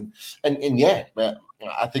Champions League. And yeah,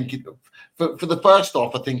 I think for the first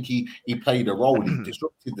half, I think he played a role. He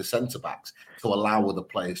disrupted the centre backs to allow other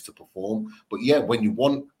players to perform. But yeah, when you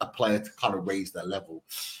want a player to kind of raise their level,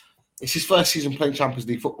 it's his first season playing Champions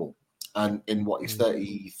League football, and in what he's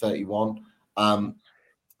 30, 31.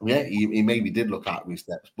 Yeah, he maybe did look out of his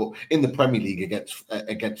steps, but in the Premier League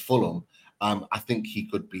against Fulham, I think he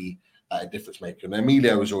could be a difference maker. And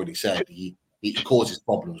Emilio has already said he causes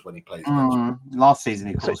problems when he plays. Last season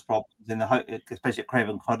he caused problems especially at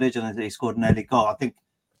Craven Cottage, and he scored an early goal. I think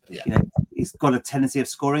he's got a tendency of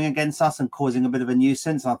scoring against us and causing a bit of a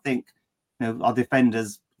nuisance. I think our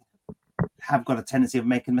defenders have got a tendency of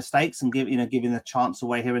making mistakes and giving a chance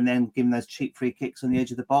away here and then, giving those cheap free kicks on the edge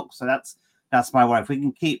of the box. So that's my worry. If we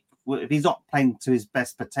can if he's not playing to his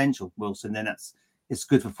best potential, Wilson, then it's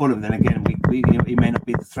good for Fulham. Then again, he may not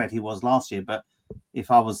be the threat he was last year. But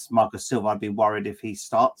if I was Marcus Silva, I'd be worried if he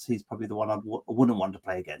starts. He's probably the one I wouldn't want to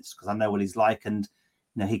play against, because I know what he's like, and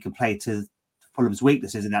he can play to Fulham's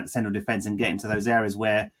weaknesses in that central defence and get into those areas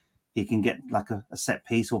where he can get like a set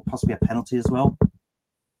piece or possibly a penalty as well.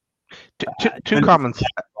 Two comments.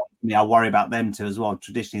 I worry about them too as well.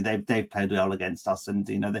 Traditionally, they've played well against us, and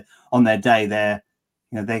on their day they're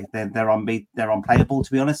unplayable,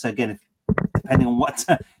 to be honest. So again, depending on what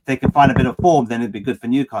they can find a bit of form, then it'd be good for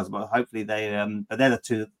Newcastle. But hopefully but they're the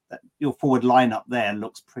two. Your forward line up there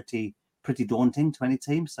looks pretty daunting to any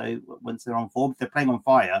team. So once they're on form, if they're playing on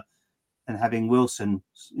fire, and having Wilson,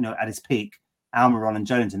 at his peak, Almiron and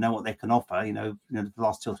Jones, know what they can offer. The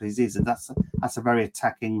last 2 or 3 seasons, that's a very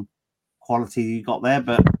attacking quality you got there.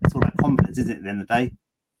 But it's all about confidence, isn't it? At the end of the day.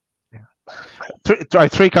 Yeah.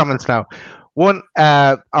 Three comments now. One,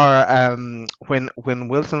 when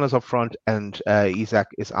Wilson is up front and Isak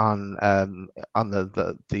is on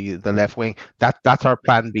the left wing, that's our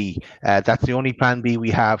plan B. That's the only plan B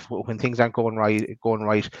we have when things aren't going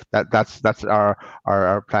right. That's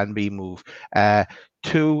our plan B move.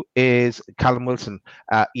 2 is Callum Wilson.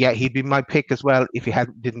 He'd be my pick as well if he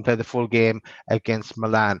didn't play the full game against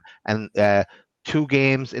Milan. And 2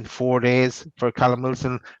 games in 4 days for Callum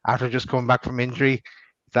Wilson after just coming back from injury.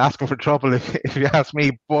 It's asking for trouble if you ask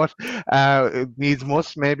me, but it needs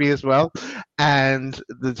must maybe as well. And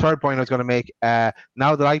the third point I was going to make,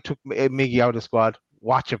 now that I took Miggy out of the squad,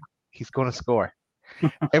 watch him. He's going to score.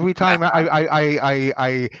 Every time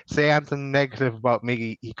I say anything negative about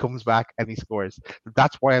Miggy, he comes back and he scores.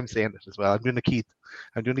 That's why I'm saying it as well. I'm doing the Keith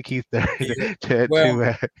there.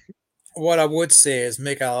 What I would say is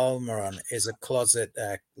Miguel Almiron is a closet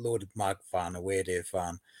Loaded Mag fan, away day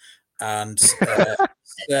fan. And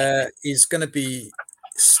he's going to be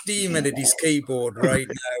steaming at his keyboard right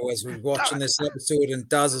now as we're watching this episode, and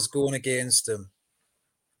Daz is going against him.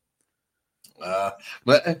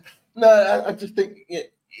 But no, I just think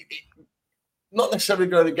not necessarily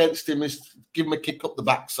going against him is give him a kick up the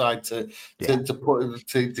backside to get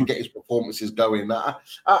his performances going.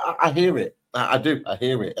 I hear it. I do. I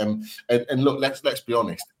hear it. And look, let's be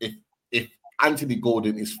honest. If Anthony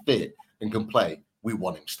Gordon is fit and can play, we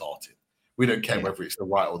want him starting. We don't care whether it's the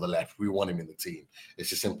right or the left. We want him in the team.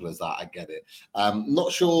 It's as simple as that. I get it.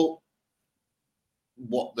 Not sure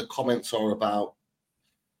what the comments are about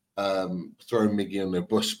throwing Miggy on the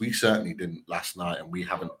bus. We certainly didn't last night, and we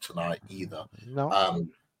haven't tonight either. No.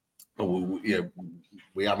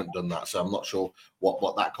 We haven't done that, so I'm not sure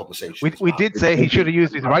what that conversation. We did say he should have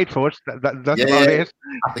used his right foot. That's about it.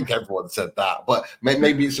 I think everyone said that, but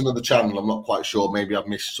maybe it's another channel. I'm not quite sure. Maybe I've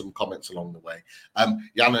missed some comments along the way.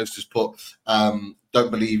 Janos just put, don't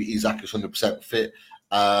believe Isak is 100% fit.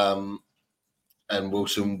 And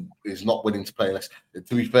Wilson is not willing to play less.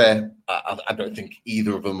 To be fair, I don't think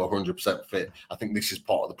either of them are 100% fit. I think this is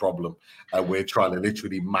part of the problem. We're trying to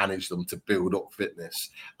literally manage them to build up fitness.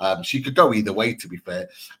 So you could go either way, to be fair.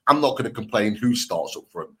 I'm not going to complain who starts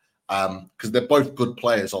up front because they're both good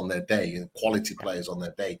players on their day and quality players on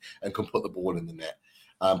their day and can put the ball in the net.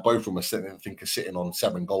 Both of them are sitting on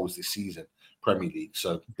 7 goals this season, Premier League.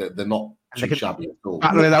 So they're not too shabby at all.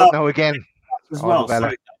 Battle it out now again. As well.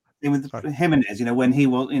 With Jimenez, when he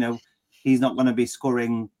will, he's not going to be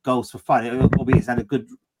scoring goals for fun. Albeit he's had a good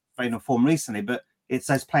vein of form recently, but it's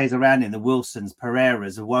those players around him, the Wilsons,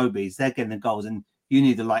 Pereiras, the Wobys, they're getting the goals, and you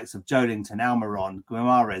need the likes of Joelinton, Almiron,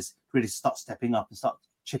 Guimaraes really start stepping up and start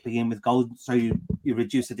chipping in with goals, so you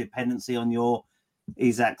reduce the dependency on your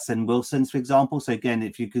Isaks and Wilsons, for example. So again,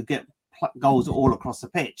 if you could get goals all across the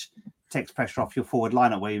pitch. Takes pressure off your forward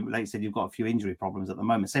lineup where, like you said, you've got a few injury problems at the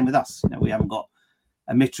moment. Same with us. We haven't got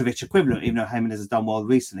a Mitrovic equivalent, even though Jimenez has done well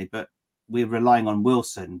recently. But we're relying on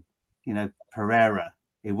Wilson, Pereira,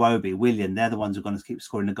 Iwobi, Willian. They're the ones who are going to keep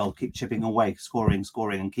scoring the goal, keep chipping away, scoring,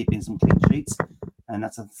 and keeping some clean sheets. And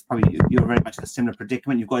that's probably you're very much in a similar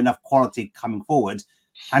predicament. You've got enough quality coming forward.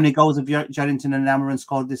 How many goals have Joelinton and Amaran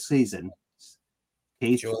scored this season?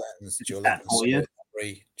 Keith? Joelinton scored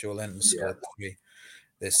 3. Joelinton scored 3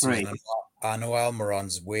 this season. I know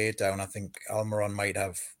Almiron's way down. I think Almiron might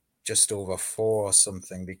have just over 4 or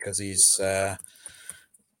something because he's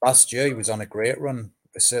last year he was on a great run,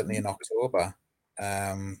 certainly in October.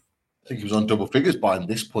 I think he was on double figures by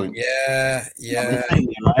this point. Yeah.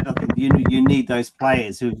 Right? I think you need those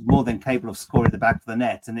players who are more than capable of scoring the back of the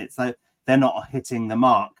net, and it's like they're not hitting the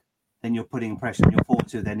mark. Then you're putting pressure on your forward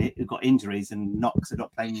two. Then you've got injuries and knocks are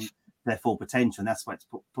not playing their full potential. And that's why it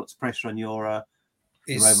puts pressure on your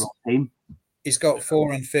overall team. He's got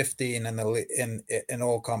 4 and 15 in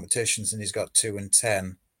all competitions, and he's got 2 and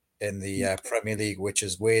 10 in the Premier League, which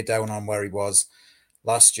is way down on where he was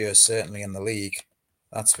last year, certainly in the league.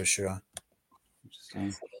 That's for sure.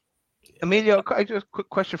 Emilio, I just a quick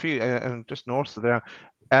question for you, and just noticed there.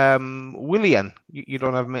 Willian, you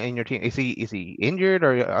don't have him in your team. Is he injured,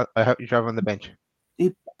 or you have him on the bench?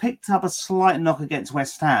 He picked up a slight knock against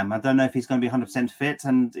West Ham. I don't know if he's going to be 100% fit,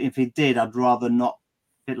 and if he did, I'd rather not.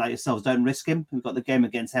 Fit like yourselves, don't risk him. We've got the game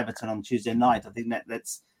against Everton on Tuesday night. I think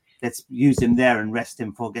let's use him there and rest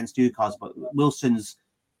him for against Newcastle. But Wilson's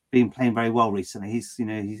been playing very well recently. He's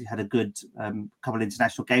had a good couple of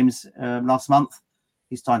international games last month.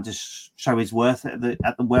 He's starting to show his worth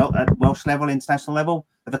at Welsh level, international level.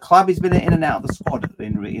 At the club, he's been in and out of the squad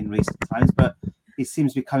in recent times, but he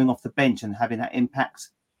seems to be coming off the bench and having that impact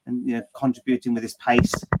and contributing with his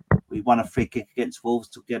pace. We won a free kick against Wolves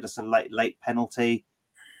to get us a late penalty.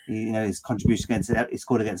 His contribution he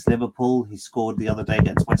scored against Liverpool. He scored the other day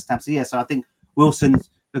against West Ham. So I think Wilson's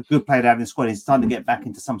a good player to have in the squad. He's starting to get back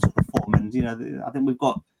into some sort of form, and I think we've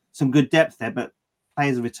got some good depth there. But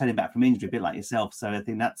players are returning back from injury, a bit like yourself. So I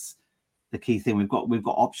think that's the key thing. We've got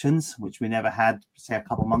options, which we never had, say, a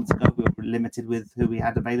couple of months ago. We were limited with who we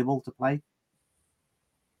had available to play.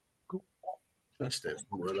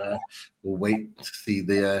 We'll wait to see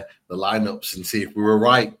the lineups and see if we were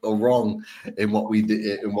right or wrong in what we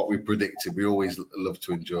did, in what we predicted. We always love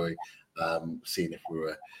to enjoy seeing if we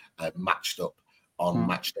were matched up on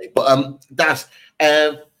match day. But Daz,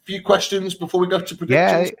 a few questions before we go to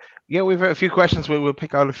predictions. Yeah, we've a few questions. We'll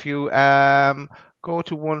pick out a few. Go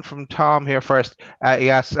to one from Tom here first. He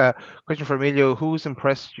asks a question for Emilio. Who's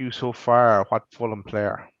impressed you so far? What Fulham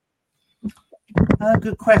player?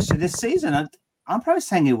 Good question. This season, I'm probably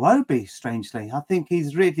saying Iwobi, strangely. I think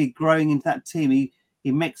he's really growing into that team.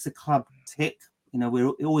 He makes the club tick. We're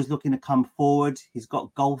always looking to come forward. He's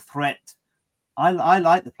got goal threat. I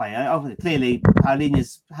like the player. Clearly,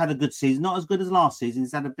 Paulinho's had a good season. Not as good as last season.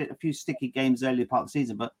 He's had a few sticky games earlier part of the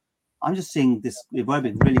season. But I'm just seeing this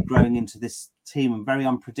Iwobi really growing into this team and very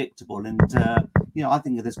unpredictable. And, I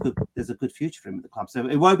think there's a good future for him at the club. So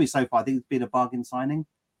Iwobi so far, I think it's been a bargain signing.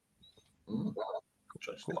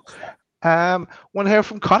 One here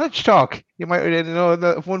from Cottage Talk. You might know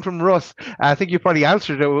the one from Russ. I think you probably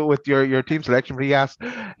answered it with your team selection, but he asked,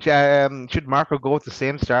 should Marco go with the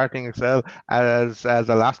same starting Excel as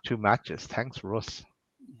the last 2 matches? Thanks, Russ.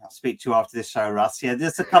 I'll speak to you after this show, Russ. Yeah,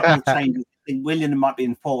 there's a couple of changes. I think Willian might be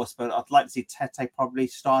enforced, but I'd like to see Tete probably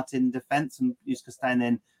start in defence and use Castane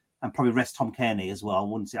in, and probably rest Tom Kearney as well.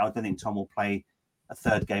 I don't think Tom will play a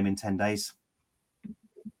third game in 10 days.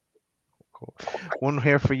 Cool. One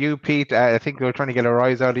here for you, Pete. I think we were trying to get a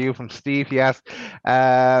rise out of you from Steve. He asked,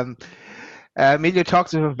 Emilio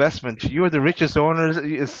talks of investment. You are the richest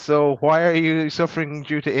owners, so why are you suffering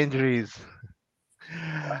due to injuries?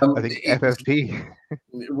 I think FFP.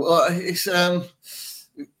 Well, it's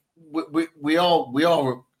we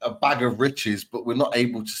are a bag of riches, but we're not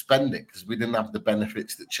able to spend it because we didn't have the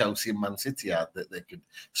benefits that Chelsea and Man City had, that they could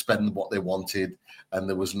spend what they wanted, and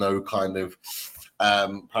there was no kind of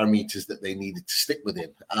parameters that they needed to stick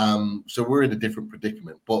within. So we're in a different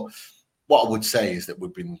predicament. But what I would say is that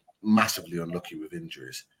we've been massively unlucky with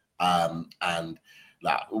injuries. And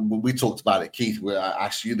we talked about it, Keith, where I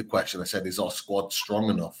asked you the question. I said, is our squad strong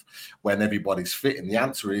enough when everybody's fit? And the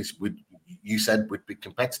answer is, you said we'd be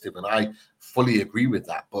competitive, and I fully agree with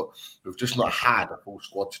that. But we've just not had a full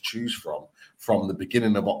squad to choose from the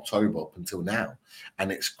beginning of October up until now,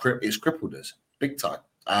 and it's crippled us big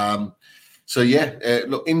time. So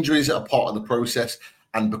look, injuries are part of the process,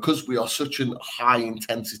 and because we are such a high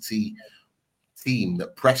intensity team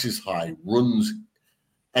that presses high, runs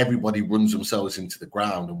everybody runs themselves into the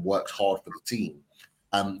ground and works hard for the team,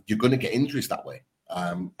 you're going to get injuries that way.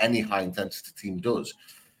 Any high intensity team does,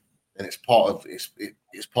 and it's part of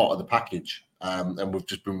the package. And we've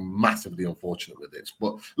just been massively unfortunate with this.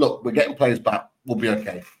 But look, we're getting players back. We'll be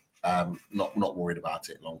okay. Not worried about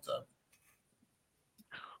it long term.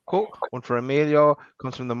 Cool. One for Emilio,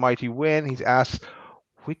 comes from the Mighty Win. He's asked,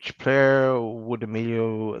 which player would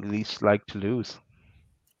Emilio least like to lose?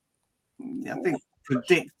 I think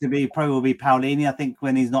predict to be probably will be Paulini. I think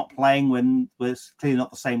when he's not playing, when we're clearly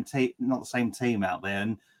not the same team out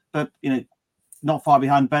there, but not far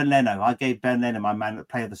behind Ben Leno. I gave Ben Leno my man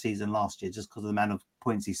player of the season last year just because of the amount of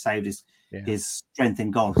points he saved, his strength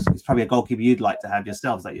in goals. He's probably a goalkeeper you'd like to have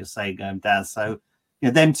yourselves, like you're saying, Daz. So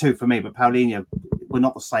them two for me, but Paulinho, we're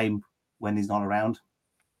not the same when he's not around.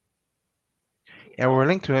 Yeah, we're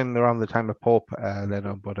linked to him around the time of Pope,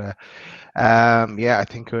 Leno, but I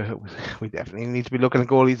think we definitely need to be looking at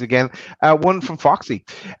goalies again. One from Foxy.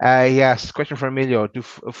 Yes, question for Emilio. Do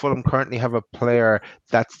Fulham currently have a player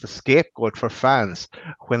that's the scapegoat for fans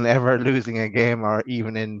whenever losing a game or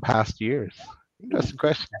even in past years? Interesting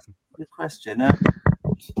question. Good question.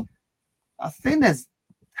 I think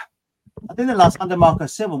the last under Marco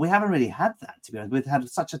Silva, we haven't really had that, to be honest. We've had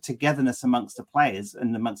such a togetherness amongst the players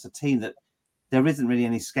and amongst the team that there isn't really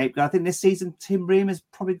any scapegoat. I think this season, Tim Ream has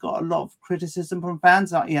probably got a lot of criticism from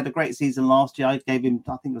fans. He had a great season last year. I voted him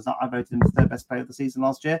the third best player of the season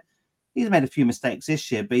last year. He's made a few mistakes this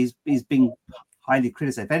year, but he's been highly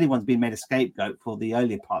criticised. If anyone's been made a scapegoat for the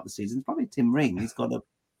earlier part of the season, it's probably Tim Ream. He's got a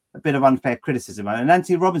bit of unfair criticism. And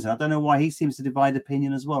Anthony Robinson, I don't know why he seems to divide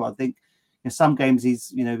opinion as well. I think in some games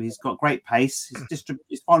he's got great pace. His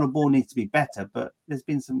final ball needs to be better, but he's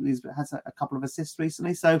has a couple of assists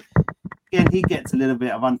recently. So again, he gets a little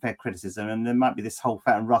bit of unfair criticism, and there might be this whole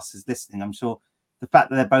fact, and Russ is listening. I'm sure the fact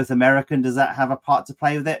that they're both American, does that have a part to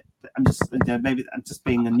play with it? Maybe I'm just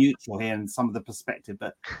being a neutral here in some of the perspective,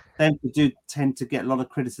 but they do tend to get a lot of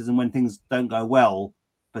criticism when things don't go well,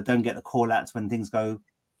 but don't get the call outs when things go.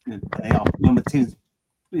 When the team's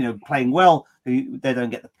playing well, they don't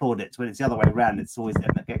get the plaudits. When it's the other way around, it's always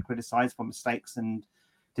them that get criticised for mistakes and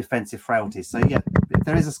defensive frailties. So if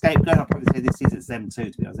there is a scapegoat, I'll probably say this season it's them too,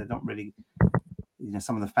 to be honest. They're not really,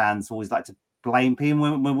 some of the fans always like to blame people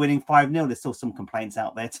when we're winning 5-0. There's still some complaints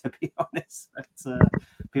out there, to be honest. But,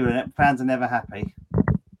 fans are never happy.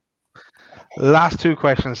 Last two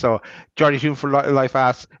questions. So, Geordie Hume for Life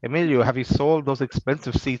asks, Emilio, have you sold those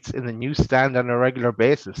expensive seats in the new stand on a regular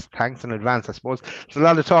basis? Thanks in advance. I suppose there's a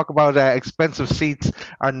lot of talk about expensive seats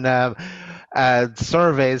on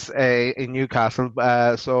surveys in Newcastle.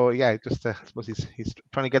 I suppose he's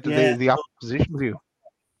trying to get to the opposition view.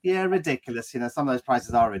 Yeah, ridiculous. Some of those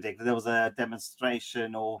prices are ridiculous. There was a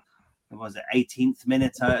demonstration, or was it 18th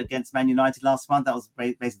minute against Man United last month? That was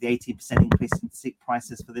basically 18% increase in seat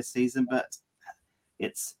prices for this season. But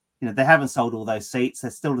it's they haven't sold all those seats.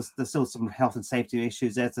 There's still some health and safety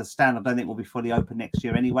issues. There's a stand I don't think will be fully open next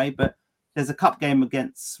year anyway. But there's a cup game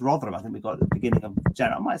against Rotherham. I think we've got at the beginning of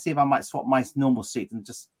January. I might see if I might swap my normal seat and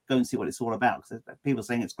just go and see what it's all about. Because people are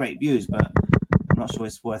saying it's great views, but I'm not sure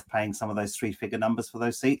it's worth paying some of those 3-figure numbers for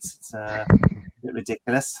those seats. It's a bit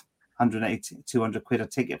ridiculous. 180, 200 quid a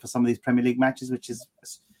ticket for some of these Premier League matches, which is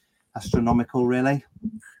astronomical, really.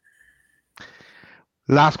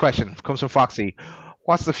 Last question comes from Foxy.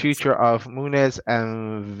 What's the future of Muniz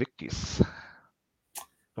and Victis?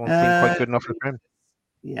 Don't seem quite good enough for him.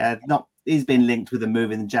 Yeah, he's been linked with a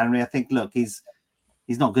move in January. I think, look, he's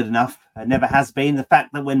not good enough. Never has been. The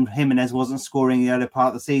fact that when Jimenez wasn't scoring the earlier part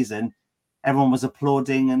of the season, everyone was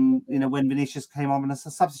applauding, and when Vinicius came on as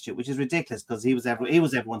a substitute, which is ridiculous because he was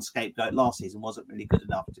everyone's scapegoat last season, wasn't really good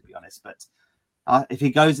enough, to be honest. But if he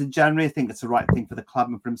goes in January, I think it's the right thing for the club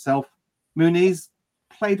and for himself. Muniz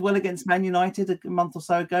played well against Man United a month or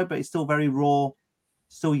so ago, but he's still very raw,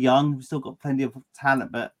 still young, he's still got plenty of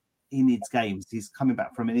talent, but he needs games. He's coming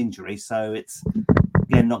back from an injury, so it's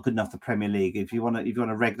again not good enough for Premier League. If you want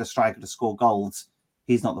a regular striker to score goals,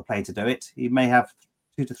 he's not the player to do it. He may have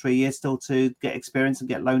 2 to 3 years still to get experience and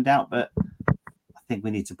get loaned out, but I think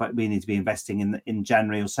we need to be investing in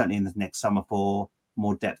January or certainly in the next summer for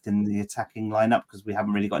more depth in the attacking lineup because we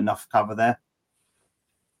haven't really got enough cover there.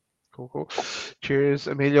 Cool. Cheers,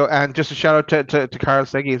 Emilio, and just a shout out to Carl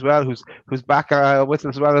Seggy as well, who's back with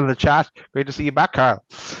us as well in the chat. Great to see you back, Carl.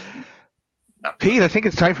 Pete, I think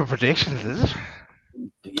it's time for predictions, is it?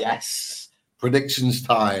 Yes, predictions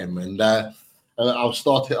time, and I'll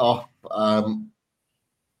start it off.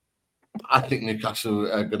 I think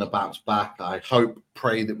Newcastle are going to bounce back. I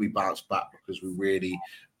pray that we bounce back because we really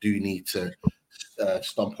do need to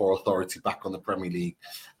stomp our authority back on the Premier League.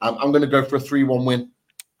 I'm going to go for a 3-1 win.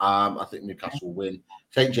 I think Newcastle will win.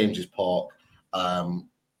 St James's Park.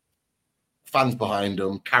 Fans behind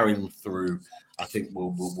them, carrying them through. I think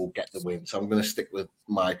we'll get the win. So I'm going to stick with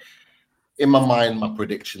my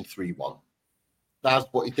prediction 3-1. That's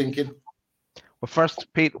what you're thinking? Well, first,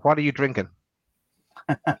 Pete, what are you drinking?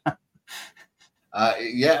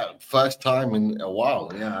 First time in a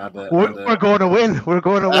while. Yeah, we're going to win. We're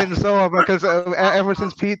going to win. So because ever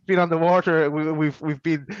since Pete's been on the water, we've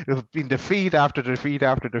been defeat after defeat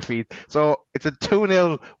after defeat. So it's a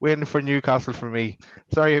 2-0 win for Newcastle for me.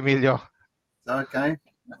 Sorry, Emilio. Okay.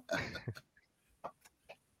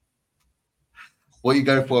 What are you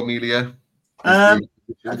going for, Emilio? I'm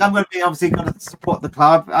going to be obviously going to support the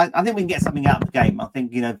club. I think we can get something out of the game. I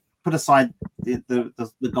think, put aside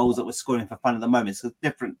the goals that we're scoring for fun at the moment. It's a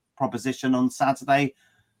different proposition on Saturday,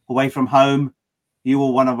 away from home. You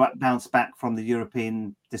will want to bounce back from the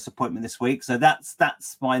European disappointment this week. So that's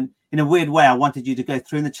fine. In a weird way, I wanted you to go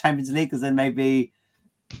through in the Champions League because then maybe,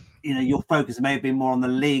 your focus may have been more on the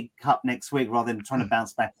League Cup next week rather than trying to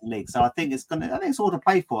bounce back in the league. So I think it's all to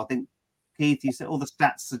play for. I think, Keith, you said all the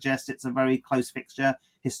stats suggest it's a very close fixture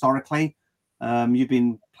historically. You've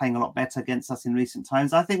been playing a lot better against us in recent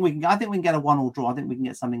times. I think we can get a 1-1 draw. I think we can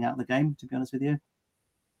get something out of the game, to be honest with you.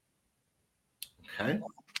 Okay.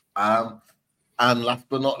 And last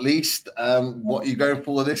but not least, what are you going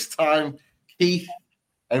for this time, Keith?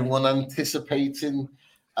 Everyone anticipating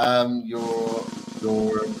your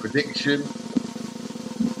prediction?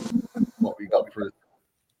 What we got for it?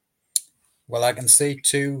 Well, I can see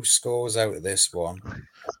 2 scores out of this one.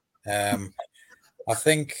 I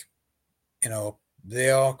think,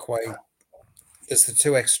 they are quite. There's the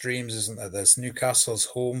 2 extremes, isn't there? There's Newcastle's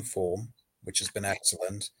home form, which has been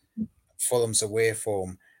excellent. Fulham's away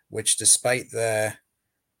form, which despite their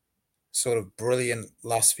sort of brilliant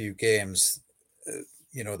last few games,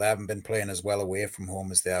 they haven't been playing as well away from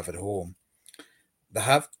home as they have at home.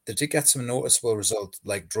 They did get some noticeable results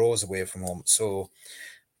like draws away from home. So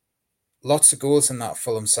lots of goals in that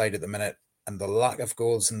Fulham side at the minute, and the lack of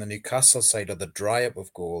goals in the Newcastle side, or the dry up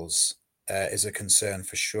of goals, is a concern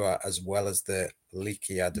for sure, as well as the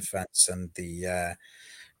leakier defence and the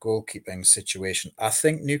goalkeeping situation. I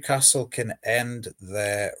think Newcastle can end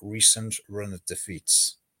their recent run of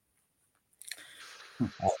defeats.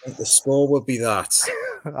 I think the score will be that.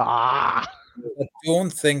 I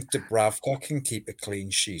don't think Dubravka can keep a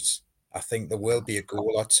clean sheet. I think there will be a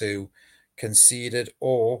goal or 2 conceded,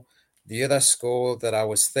 or the other score that I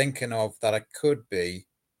was thinking of that it could be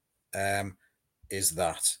is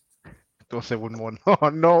that. Don't say 1-1. Oh,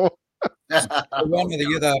 no. One or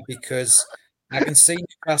the other, because I can see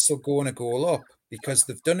Newcastle going a goal up because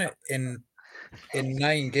they've done it in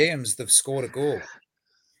 9 games. They've scored a goal,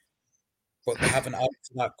 but they haven't added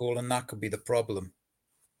to that goal, and that could be the problem.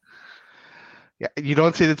 Yeah, you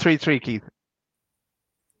don't see the 3-3, Keith?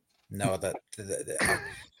 No,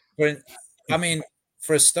 I mean,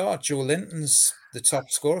 for a start, Joe Linton's the top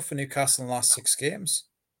scorer for Newcastle in the last 6 games.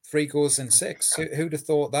 3 goals in 6. Who'd have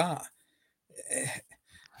thought that?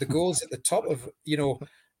 The goals at the top of,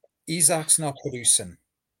 Isak's not producing.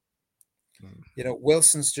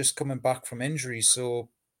 Wilson's just coming back from injury, so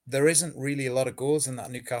there isn't really a lot of goals in that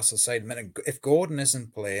Newcastle side. I mean, if Gordon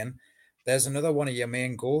isn't playing, there's another one of your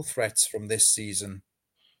main goal threats from this season.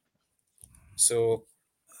 So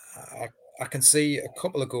I can see a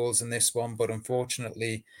couple of goals in this one, but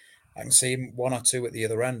unfortunately, I can see 1 or 2 at the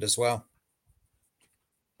other end as well.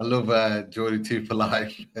 I love Jordy 2 for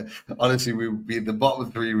life. Honestly, we would be in the bottom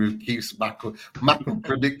 3 with Keith's macro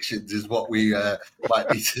predictions is what we might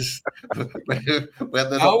be just. I wish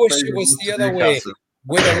it was the other way.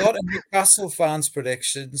 With a lot of Newcastle fans'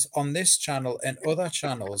 predictions on this channel and other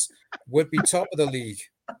channels would be top of the league.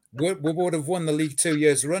 We would have won the league 2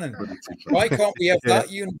 years running. Why can't we have that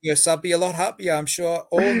universe? I'd be a lot happier. I'm sure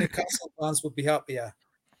all Newcastle fans would be happier.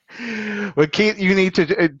 Well, Keith, you need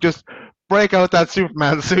to just break out that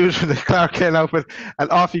Superman suit with the Clark Kent outfit, and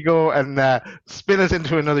off you go and spin us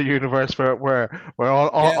into another universe where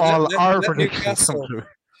all our predictions come true.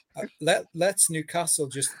 Let's Newcastle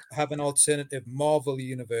just have an alternative Marvel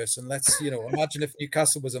universe, and let's imagine if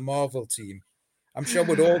Newcastle was a Marvel team. I'm sure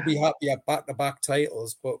we'd all be happy at back-to-back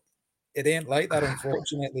titles, but it ain't like that,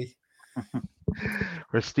 unfortunately.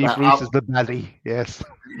 Where Steve Bruce is the baddie, yes.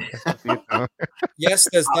 Yes,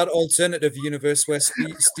 there's that alternative universe where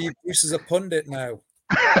Steve Bruce is a pundit now.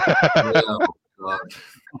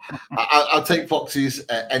 I'll take Foxy's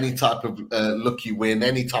any type of lucky win,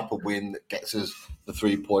 any type of win that gets us the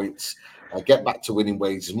 3 points. Get back to winning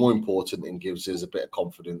ways is more important and gives us a bit of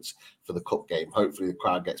confidence for the cup game. Hopefully the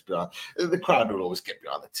crowd gets behind. The crowd will always get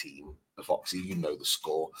behind the team. Foxy, you know the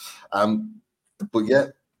score. But yeah,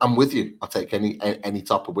 I'm with you. I'll take any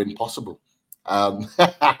type of win possible.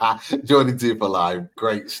 Geordie 2 for life,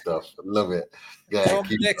 great stuff. Love it. Yeah, Tom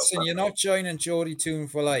Dixon, you're not joining Geordie 2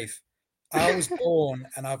 for life. I was born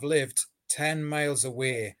and I've lived 10 miles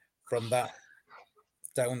away from that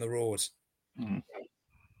down the road.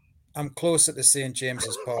 I'm closer to St.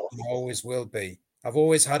 James's Park and I always will be. I've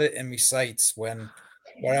always had it in my sights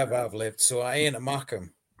wherever I've lived, so I ain't a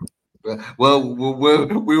Markham. Well,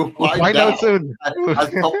 we'll find out soon. As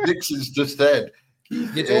Tom Dixon's just said.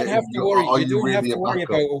 You don't have to worry. You don't have to worry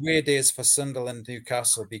about away days for Sunderland,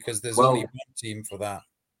 Newcastle, because there's only one team for that.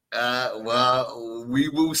 Well, we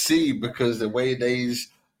will see, because the away days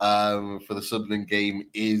for the Sunderland game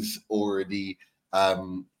is already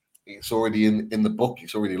it's already in the book.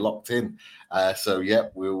 It's already locked in. So yeah,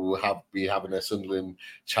 we will be having a Sunderland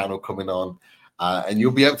channel coming on. And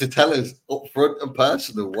you'll be able to tell us up front and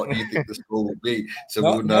personal what you think the score will be. So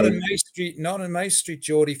we'll know. Not in my street,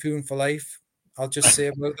 Geordie Foon for life. I'll just say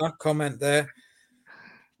about that comment there.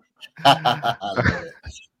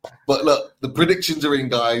 But look, the predictions are in,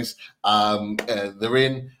 guys. They're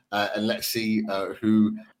in, and let's see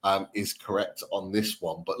who is correct on this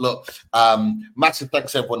one. But look, massive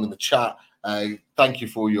thanks to everyone in the chat. Thank you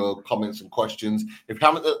for your comments and questions. If you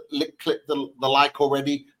haven't clicked the like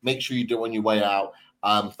already, make sure you do on your way out.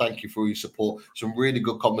 Thank you for your support. Some really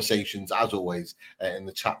good conversations, as always, in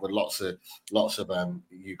the chat with lots of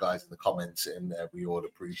you guys in the comments, and we all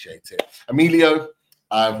appreciate it. Emilio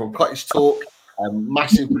from Cottage Talk,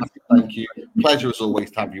 massive thank you. Pleasure as always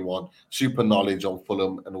to have you on. Super knowledge on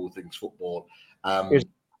Fulham and all things football.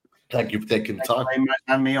 Thank you for taking the time. Thank you very much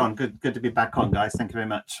for having me on. Good to be back on, guys. Thank you very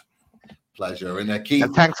much. Pleasure. And Keith.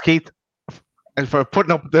 And thanks, Keith, and for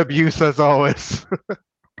putting up the abuse as always.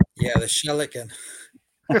 Yeah, the Shellickin.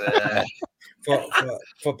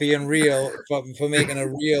 for being real, for making a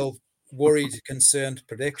real worried, concerned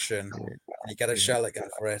prediction. You get a Shellickin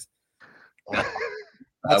for it.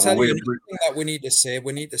 I'll tell you anything that we need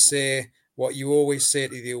to say what you always say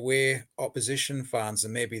to the away opposition fans,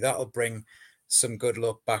 and maybe that'll bring some good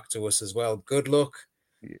luck back to us as well. Good luck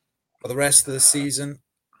for the rest of the season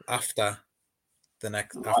after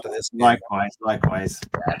this game. Likewise.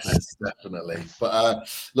 Yes, definitely. But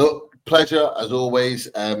look, pleasure as always.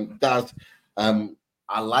 Dad,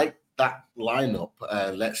 I like that lineup.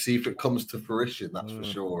 Let's see if it comes to fruition. That's for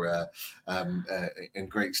sure. And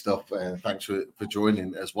great stuff. Thanks for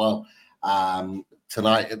joining as well.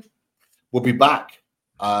 Tonight we'll be back.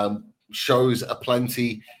 Shows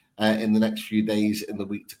aplenty in the next few days in the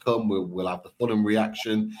week to come. We'll have the Fulham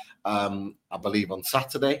reaction. I believe on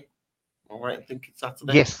Saturday. All right, I think it's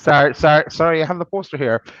Saturday. Yes, sorry, I have the poster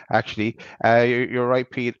here, actually. You're right,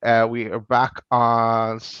 Pete. We are back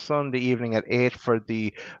on Sunday evening at 8 for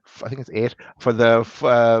the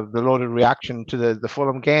loaded reaction to the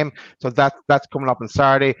Fulham game. So that's coming up on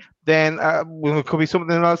Saturday. Then could be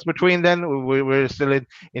something else between then. We're still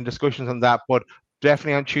in discussions on that, but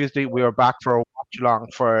definitely on Tuesday we are back for a watch along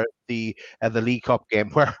for the League Cup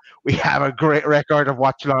game, where we have a great record of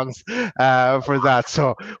watch alongs for that.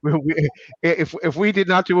 So if we did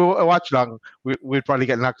not do a watch along, we'd probably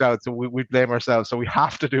get knocked out. So we'd blame ourselves. So we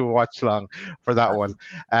have to do a watch along for that one.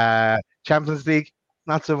 Champions League,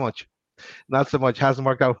 not so much. Hasn't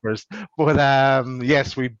worked out for us. But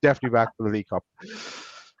yes, we're definitely back for the League Cup.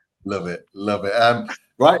 Love it.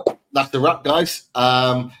 Right, that's the wrap, guys.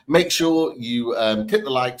 Make sure you hit the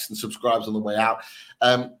likes and subscribes on the way out.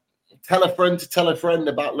 Tell a friend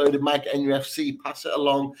about Loaded Mag NUFC. Pass it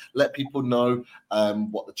along. Let people know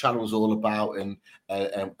what the channel is all about and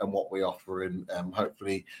what we offer. And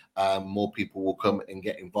hopefully more people will come and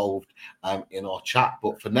get involved in our chat.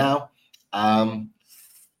 But for now,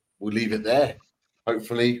 we'll leave it there.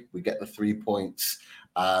 Hopefully we get the 3 points.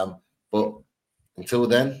 But until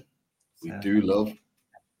then, we do love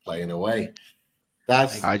playing away.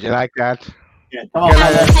 How'd you like that? Yeah, come on.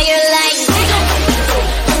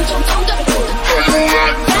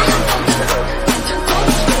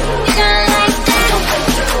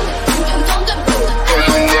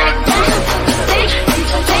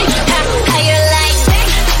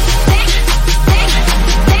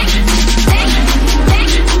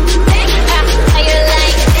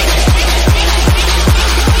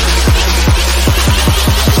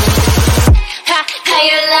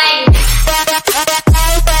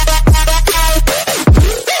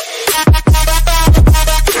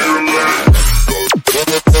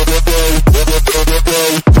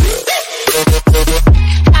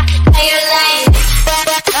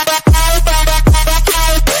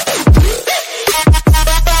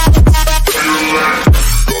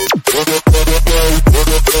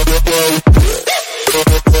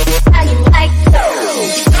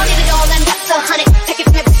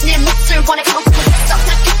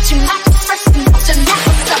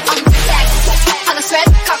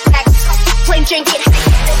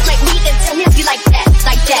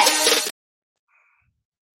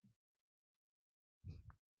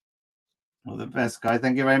 All the best, guys.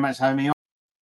 Thank you very much for having me on.